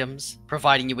your items,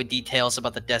 providing you with details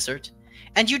about the desert,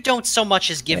 and you don't so much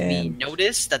as give me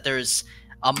notice that there's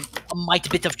a mite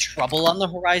bit of trouble on the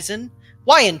horizon.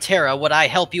 Why in Terra would I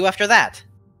help you after that?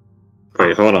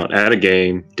 Wait, hold on. At a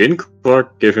game, didn't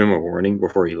Clarke give him a warning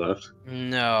before he left?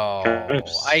 No.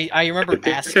 I remember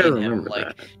asking him,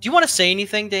 like, do you want to say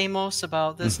anything, Deimos,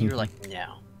 about this? And you're like,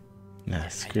 no. Nah,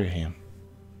 screw him.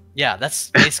 Yeah, that's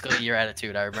basically your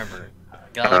attitude, I remember.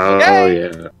 Like, Oh, okay.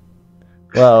 yeah.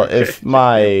 Well, if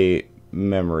my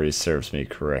memory serves me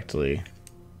correctly,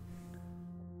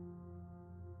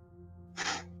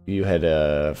 you had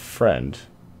a friend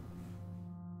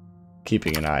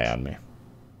keeping an eye on me.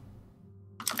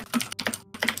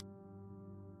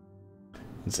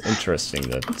 It's interesting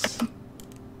that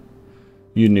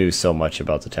you knew so much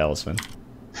about the talisman.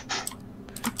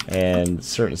 And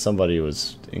somebody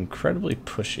was incredibly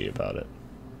pushy about it.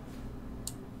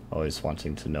 Always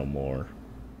wanting to know more.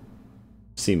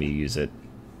 See me use it.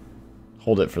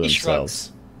 Hold it for themselves.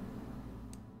 Shrugs.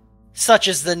 Such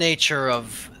is the nature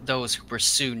of those who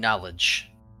pursue knowledge.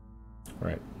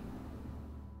 Right.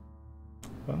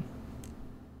 Well.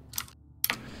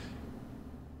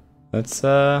 Let's,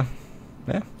 yeah.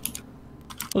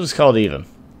 We'll just call it even.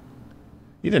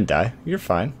 You didn't die. You're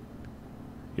fine.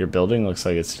 Your building looks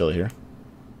like it's still here.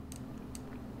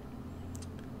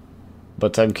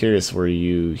 But I'm curious, were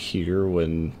you here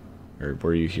when... Or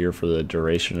were you here for the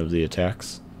duration of the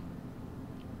attacks?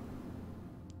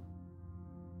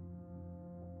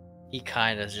 He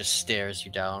kind of just stares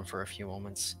you down for a few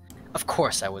moments. Of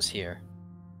course I was here.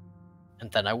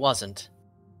 And then I wasn't.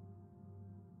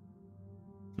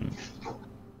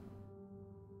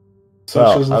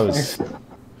 Well,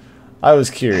 I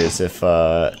was curious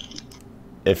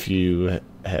if you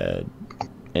had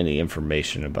any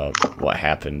information about what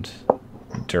happened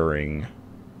during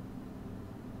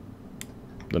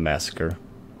the massacre.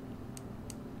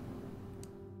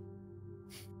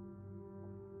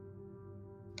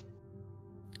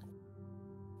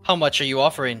 How much are you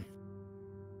offering?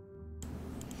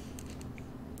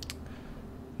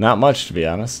 Not much, to be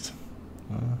honest.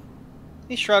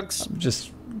 He shrugs. I'm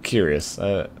just curious.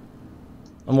 I'm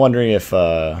wondering if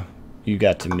you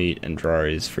got to meet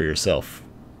Andraris for yourself.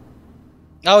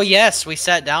 Oh yes, we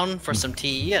sat down for some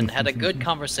tea and had a good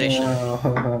conversation.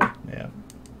 Yeah,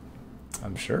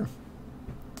 I'm sure.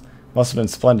 Must have been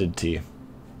splendid tea.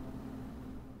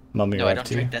 Mummy No, I wrap don't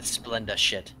tea? drink that Splenda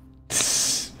shit.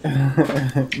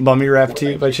 Mummy wrap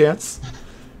tea, by chance?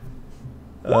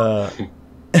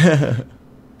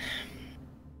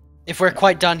 If we're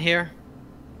quite done here.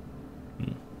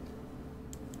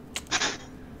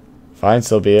 Fine,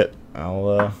 so be it.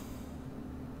 I'll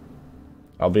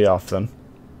be off then.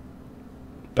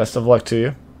 Best of luck to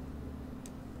you.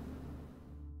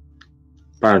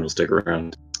 Byron will stick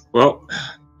around. Well,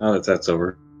 now that that's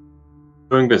over,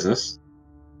 doing business.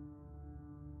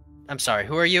 I'm sorry,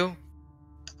 who are you?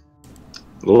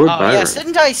 Lord Oh Byron. yes,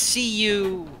 didn't I see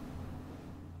you?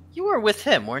 You were with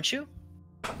him, weren't you?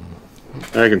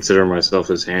 I consider myself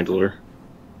his handler.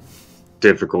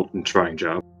 Difficult and trying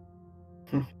job.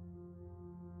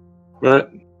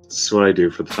 But it's what I do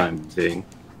for the time being.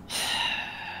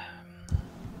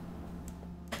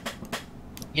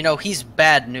 You know, he's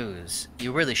bad news.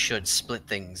 You really should split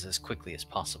things as quickly as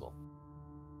possible.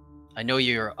 I know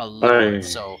you're a lord,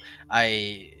 so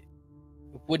I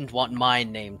wouldn't want my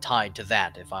name tied to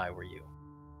that if I were you.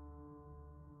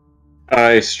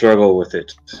 I struggle with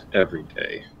it every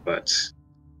day, but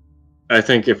I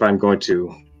think if I'm going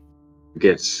to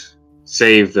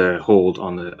save the hold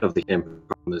of the Empire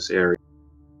on this area,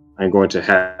 I'm going to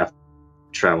have to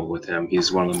travel with him.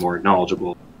 He's one of the more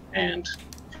knowledgeable and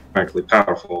frankly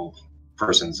powerful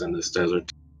persons in this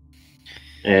desert.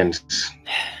 And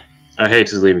I hate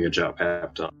to leaving a job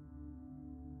half done.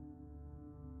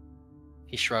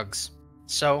 He shrugs.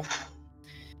 So,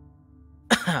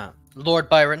 Lord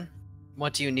Byron,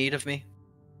 what do you need of me?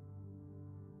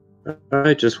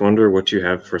 I just wonder what you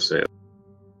have for sale.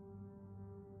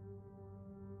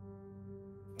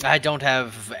 I don't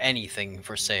have anything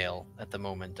for sale at the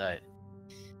moment.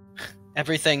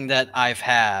 Everything that I've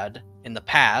had in the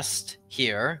past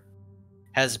here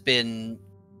has been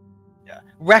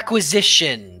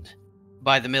requisitioned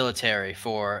by the military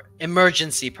for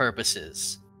emergency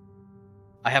purposes.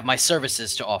 I have my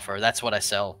services to offer. That's what I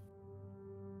sell.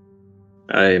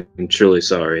 I am truly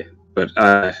sorry, but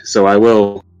I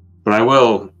will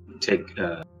take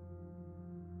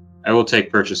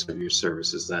purchase of your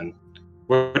services then.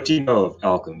 What do you know of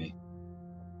alchemy?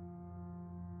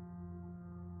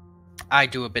 I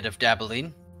do a bit of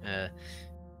dabbling,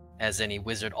 as any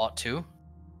wizard ought to.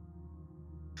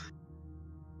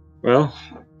 Well,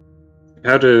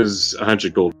 how does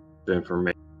 100 gold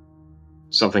information,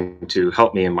 something to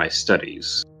help me in my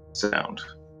studies, sound?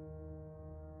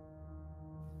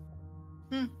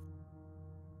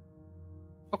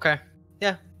 Okay.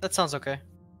 Yeah, that sounds okay.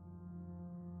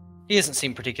 He doesn't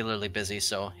seem particularly busy,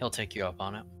 so he'll take you up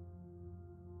on it.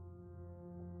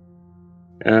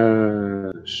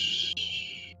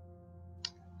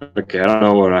 Okay, I don't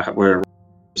know where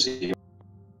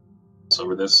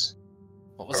over this.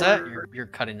 What was that? You're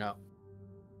cutting out.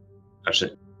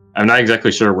 Actually, I'm not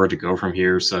exactly sure where to go from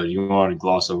here, so you want to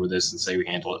gloss over this and say we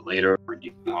handle it later, or do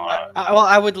you want well,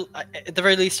 I would, at the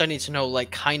very least, I need to know,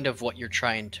 like, kind of what you're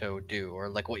trying to do, or,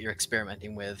 like, what you're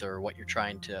experimenting with, or what you're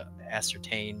trying to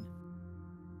ascertain.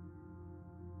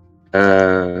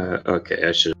 Okay,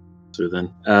 I should answer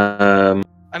then.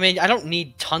 I mean, I don't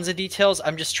need tons of details.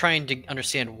 I'm just trying to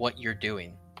understand what you're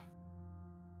doing.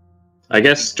 I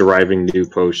guess deriving new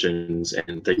potions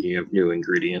and thinking of new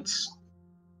ingredients.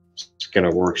 Just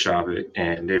gonna workshop it,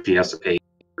 and if he has to pay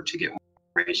to get more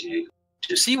information,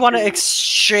 so you want to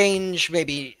exchange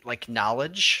maybe like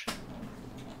knowledge?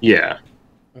 Yeah.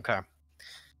 Okay.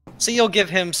 So you'll give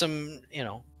him some,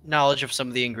 knowledge of some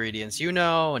of the ingredients you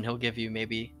know, and he'll give you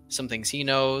maybe some things he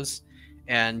knows.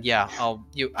 And yeah, I don't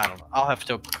know.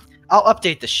 I'll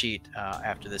update the sheet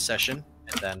after this session,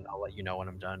 and then I'll let you know when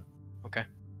I'm done. Okay.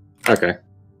 Okay.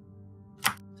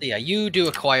 So yeah, you do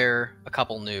acquire a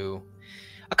couple new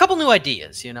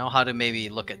ideas, how to maybe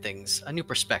look at things, a new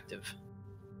perspective.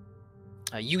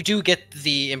 You do get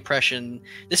the impression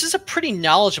this is a pretty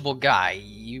knowledgeable guy.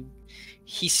 He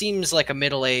seems like a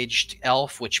middle-aged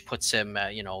elf, which puts him,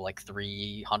 like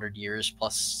 300 years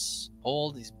plus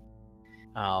old. He's,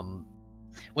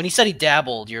 when he said he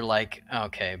dabbled, you're like,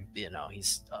 okay,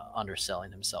 he's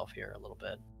underselling himself here a little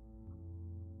bit.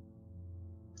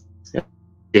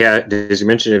 Yeah. Did you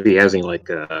mention if he has any like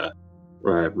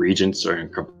regents or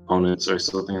components or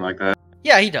something like that?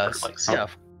 Yeah, he does. Like yeah,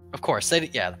 of course. They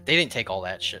didn't take all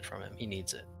that shit from him. He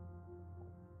needs it.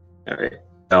 All right.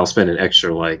 I'll spend an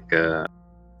extra like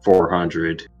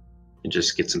 400 and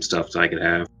just get some stuff that I could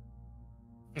have.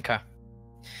 Okay.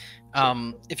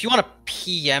 If you want to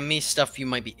PM me stuff you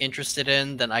might be interested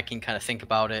in, then I can kind of think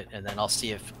about it, and then I'll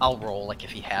see if I'll roll like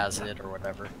if he has it or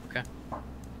whatever. Okay.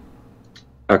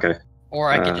 Okay. Or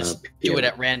I can just do it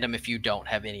at random if you don't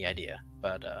have any idea.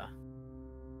 But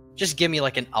just give me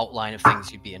like an outline of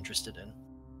things you'd be interested in.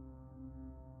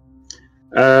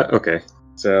 Okay.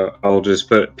 So I'll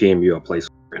just PM you a placeholder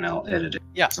and I'll edit it.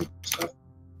 Yeah. Some stuff.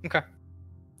 Okay.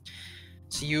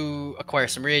 So you acquire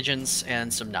some reagents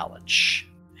and some knowledge.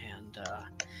 And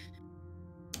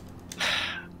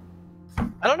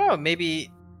I don't know, maybe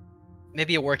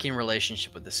a working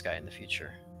relationship with this guy in the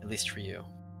future, at least for you.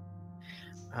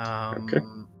 Okay.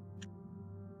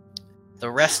 The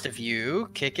rest of you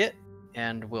kick it,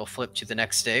 and we'll flip to the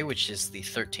next day, which is the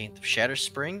 13th of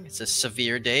Shatterspring. It's a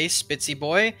severe day, Spitzy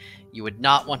boy. You would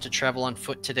not want to travel on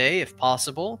foot today, if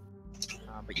possible.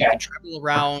 But you can travel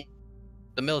around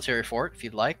the military fort if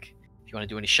you'd like, if you want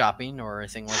to do any shopping or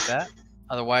anything like that.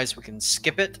 Otherwise, we can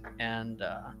skip it and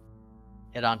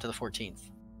head on to the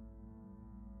 14th.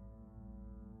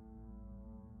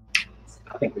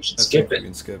 I think we should skip it. We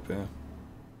can skip, yeah.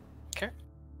 Okay.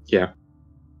 Yeah.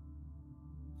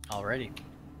 Alrighty.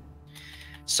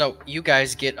 So you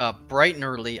guys get up bright and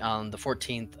early on the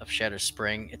 14th of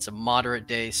Shatterspring. It's a moderate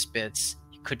day, Spitz.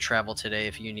 You could travel today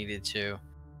if you needed to.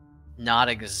 Not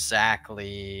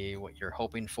exactly what you're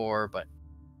hoping for, but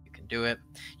you can do it.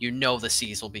 You know the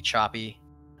seas will be choppy.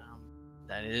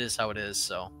 That it is how it is,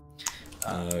 so...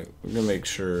 we're going to make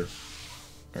sure,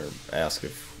 or ask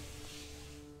if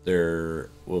there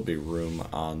will be room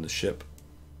on the ship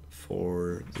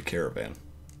for the caravan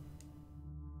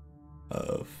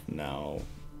of now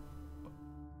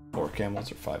 4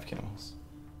 camels or 5 camels.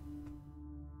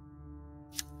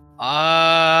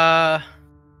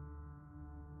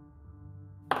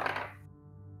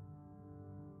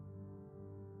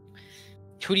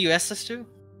 Who do you ask this to?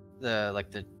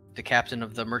 The captain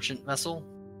of the merchant vessel?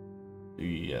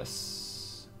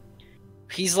 Yes.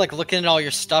 He's like looking at all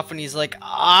your stuff and he's like,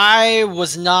 I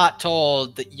was not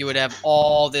told that you would have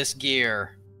all this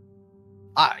gear.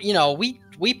 You know,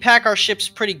 we pack our ships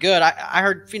pretty good. I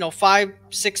heard, 5,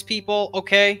 6 people.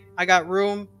 Okay, I got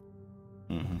room.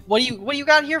 Mm-hmm. What do you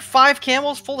got here? 5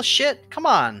 camels full of shit? Come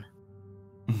on.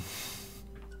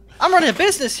 I'm running a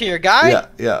business here, guy.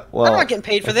 Yeah. Well, I'm not getting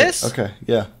paid for this. Okay,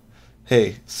 yeah.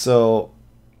 Hey, so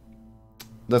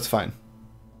that's fine.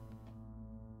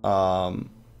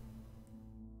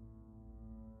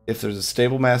 If there's a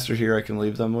stable master here I can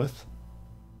leave them with,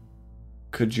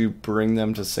 could you bring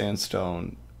them to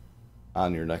Sandstone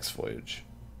on your next voyage?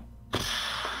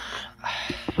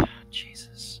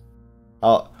 Jesus.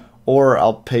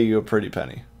 I'll pay you a pretty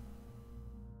penny.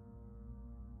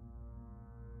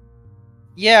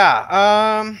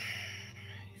 Yeah,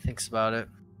 he thinks about it.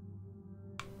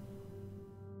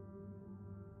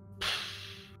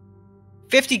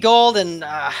 50 gold, and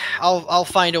I'll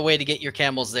find a way to get your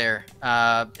camels there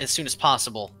as soon as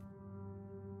possible.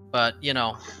 But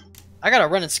I got a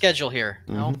running schedule here.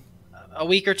 Mm-hmm. A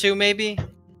week or 2 maybe.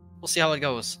 We'll see how it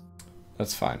goes.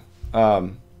 That's fine.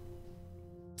 I'll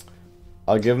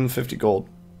give him 50 gold.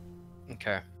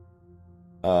 Okay.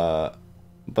 But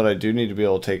I do need to be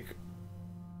able to take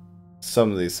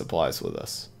some of these supplies with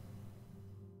us.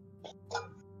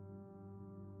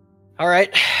 All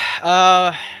right.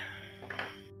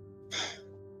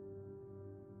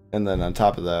 And then on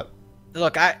top of that,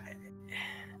 Look,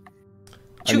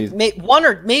 one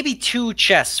or maybe 2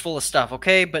 chests full of stuff,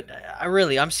 okay? But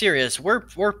I'm serious.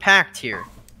 We're packed here.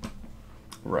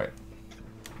 right.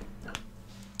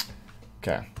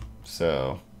 Okay.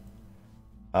 So,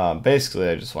 basically,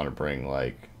 I just want to bring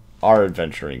like our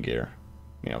adventuring gear,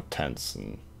 tents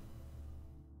and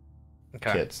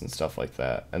kits and stuff like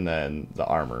that, and then the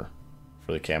armor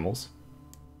for the camels.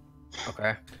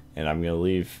 Okay. And I'm gonna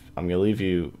leave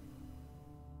you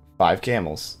 5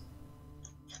 camels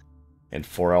and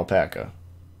 4 alpaca.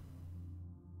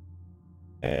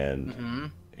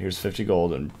 And here's 50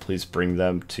 gold, and please bring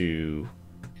them to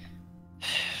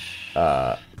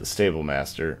the stable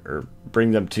master, or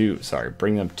bring them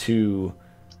to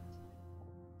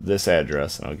this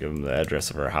address, and I'll give them the address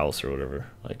of our house or whatever,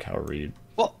 like however you.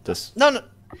 Well, this. No.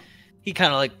 He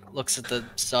kind of like looks at the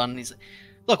sun. He's like,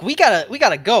 "Look, we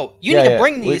gotta go. You need to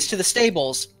bring these to the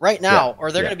stables right now,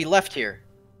 or they're gonna be left here."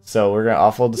 So we're gonna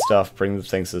offload the stuff, bring the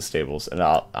things to the stables, and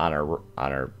on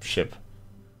our ship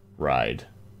ride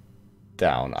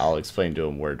down, I'll explain to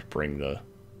him where to bring the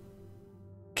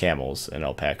camels and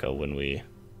alpaca when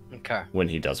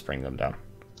he does bring them down.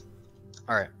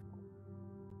 All right.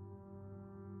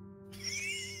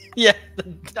 Yeah,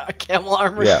 the camel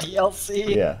armor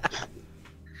DLC. Yeah.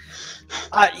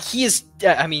 He is.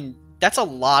 I mean, that's a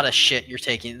lot of shit you're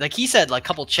taking. Like he said, like a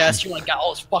couple chests. You're like got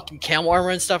all this fucking camel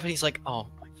armor and stuff, and he's like, "Oh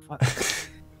my fuck,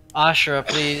 Ashra,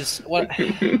 please. What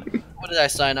did I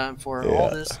sign on for? All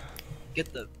this?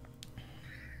 Get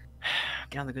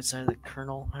on the good side of the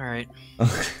colonel. All right,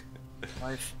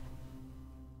 life.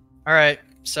 All right.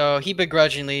 So he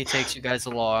begrudgingly takes you guys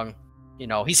along.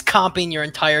 He's comping your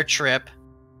entire trip,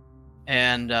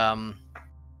 and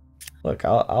Look,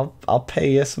 I'll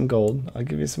pay you some gold. I'll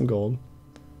give you some gold.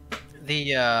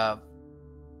 I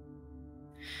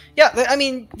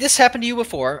mean, this happened to you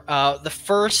before. The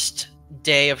first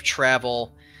day of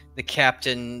travel, the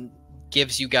captain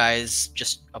gives you guys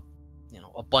just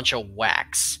a bunch of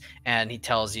wax, and he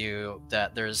tells you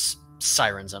that there's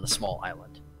sirens on a small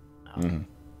island.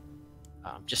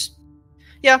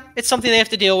 It's something they have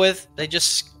to deal with. They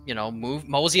just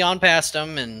mosey on past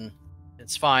them, and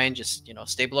it's fine. Just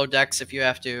stay below decks if you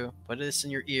have to. Put this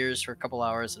in your ears for a couple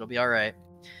hours. It'll be all right.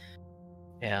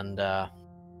 And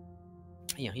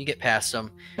you get past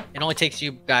them. It only takes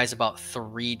you guys about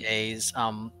 3 days.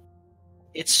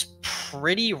 It's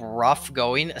pretty rough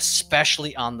going,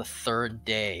 especially on the 3rd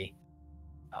day.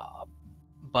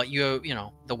 But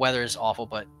the weather is awful,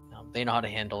 but they know how to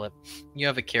handle it. You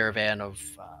have a caravan of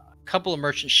a couple of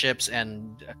merchant ships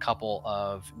and a couple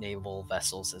of naval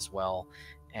vessels as well,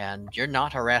 and you're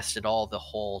not harassed at all the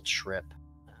whole trip.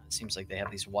 It seems like they have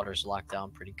these waters locked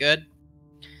down pretty good.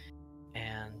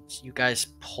 And you guys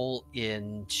pull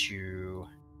into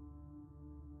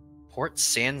Port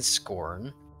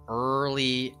Sandscorn,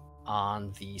 early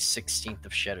on the 16th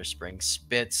of Shatter Spring.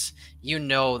 Spitz, you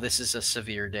know this is a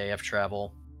severe day of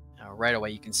travel. Right away,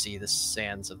 you can see the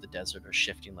sands of the desert are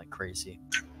shifting like crazy.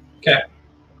 Okay.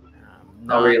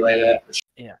 I'll relay that.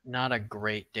 Yeah, not a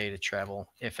great day to travel,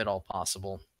 if at all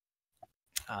possible.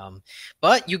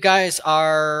 But you guys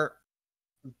are,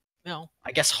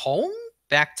 I guess home?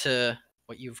 Back to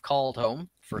what you've called home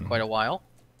for quite a while.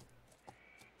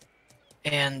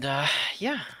 And,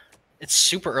 yeah, it's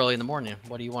super early in the morning.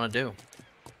 What do you want to do?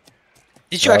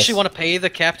 Did you actually want to pay the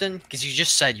captain? Because you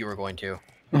just said you were going to.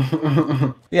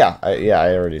 Yeah,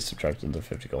 I already subtracted the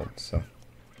 50 gold, so.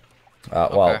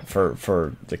 Okay. Well,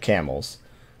 for the camels.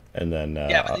 And then...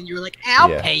 yeah, but then you were like,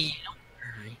 I'll pay you.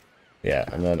 Yeah,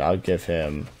 and then I'll give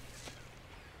him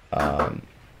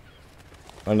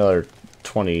another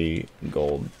 20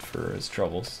 gold for his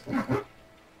troubles.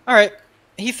 All right.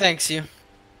 He thanks you.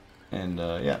 And,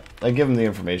 yeah, I give him the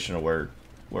information of where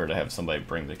to have somebody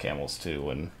bring the camels to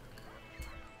when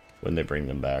they bring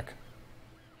them back.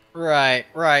 Right.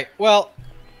 Well,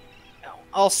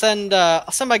 I'll send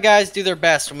my guys do their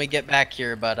best when we get back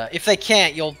here, but if they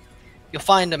can't, you'll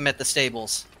find them at the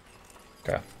stables.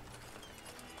 Okay.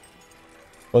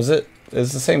 It's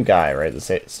the same guy, right?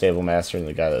 The stable master and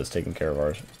the guy that was taking care of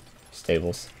our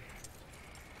stables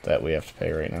that we have to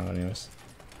pay right now anyways.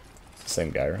 It's the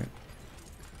same guy, right?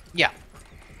 Yeah.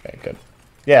 Okay, good.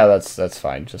 Yeah, that's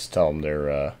fine. Just tell them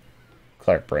they're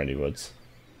Clarke Brandywoods.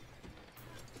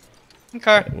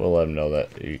 Okay. We'll let them know that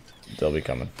they'll be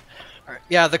coming. All right.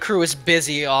 Yeah, the crew is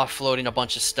busy offloading a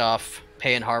bunch of stuff,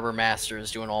 paying harbor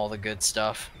masters, doing all the good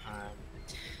stuff.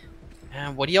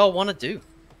 And what do y'all want to do?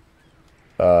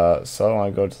 So I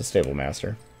want to go to the stable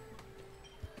master.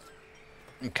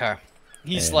 Okay.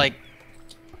 He's like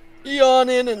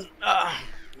yawning and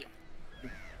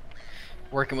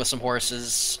working with some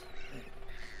horses.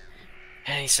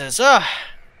 And he says,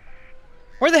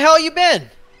 where the hell you been?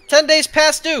 10 days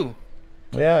past due.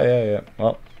 Yeah.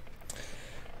 Well,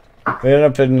 we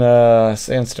ended up in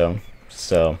Sandstone,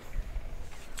 so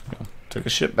took a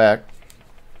ship back.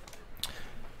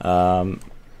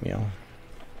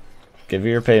 Give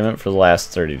you your payment for the last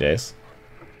 30 days.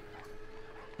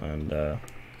 And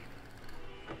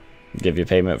give you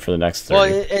payment for the next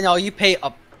 30. Well, you pay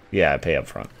up. Yeah, I pay up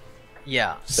front.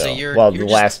 Yeah, So, you're the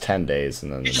last 10 days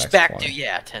and then the you're next just back 20.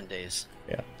 to 10 days.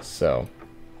 Yeah. So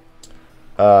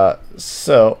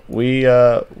we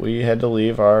had to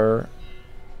leave our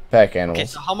pack animals. Okay,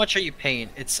 so how much are you paying?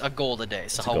 It's a gold a day.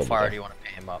 So how far do you want to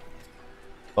pay him up?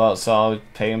 Well, so I'll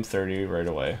pay him 30 right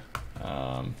away.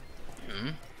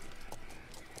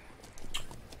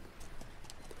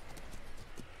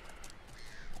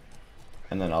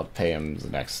 And then I'll pay him the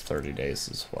next 30 days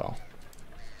as well.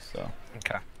 So.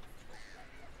 Okay.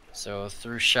 So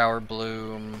through Shower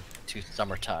Bloom to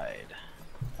Summertide.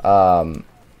 And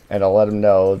I'll let him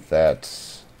know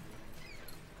that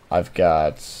I've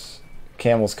got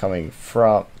camels coming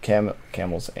from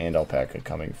camels and alpaca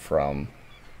coming from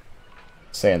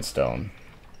Sandstone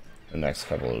the next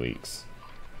couple of weeks,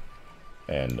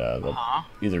 and they'll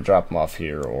either drop them off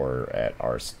here or at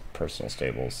our personal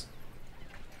stables.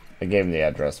 I gave them the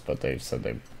address, but they said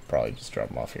they'd probably just drop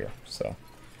them off here. So.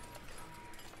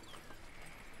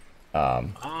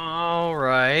 All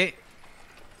right.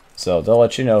 So they'll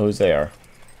let you know whose they are.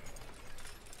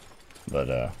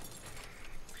 But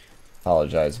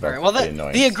apologize about the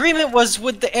annoyance. The agreement was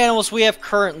with the animals we have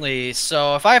currently,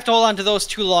 so if I have to hold on to those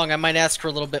too long, I might ask for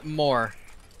a little bit more.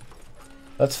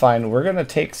 That's fine. We're gonna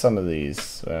take some of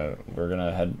these. We're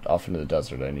gonna head off into the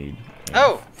desert. I need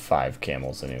 5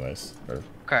 camels, anyways.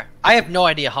 Okay. I have no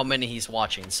idea how many he's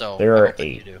watching, so there are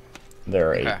 8. There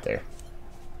are 8 there.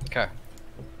 Okay.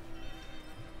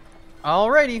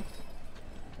 Alrighty.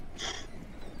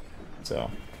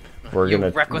 So we're gonna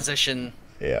requisition.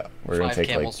 Yeah, we're gonna 5 take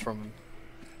camels from.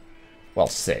 Well,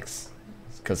 6,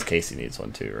 because Casey needs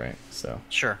one too, right? So.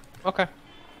 Sure. Okay.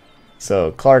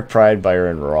 So Clarke, Pride,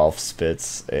 Byron, Roelph,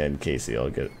 Spitz, and Casey all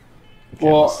get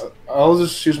camels. Well, I'll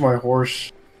just use my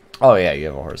horse. Oh yeah, you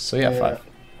have a horse. So yeah. 5.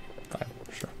 5,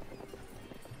 sure.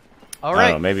 All right.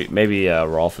 I don't know, maybe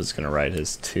Roelph is gonna ride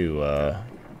his 2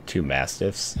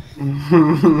 mastiffs,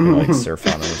 like surf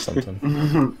on them or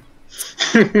something.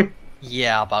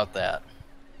 Yeah, about that.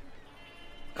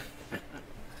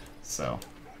 So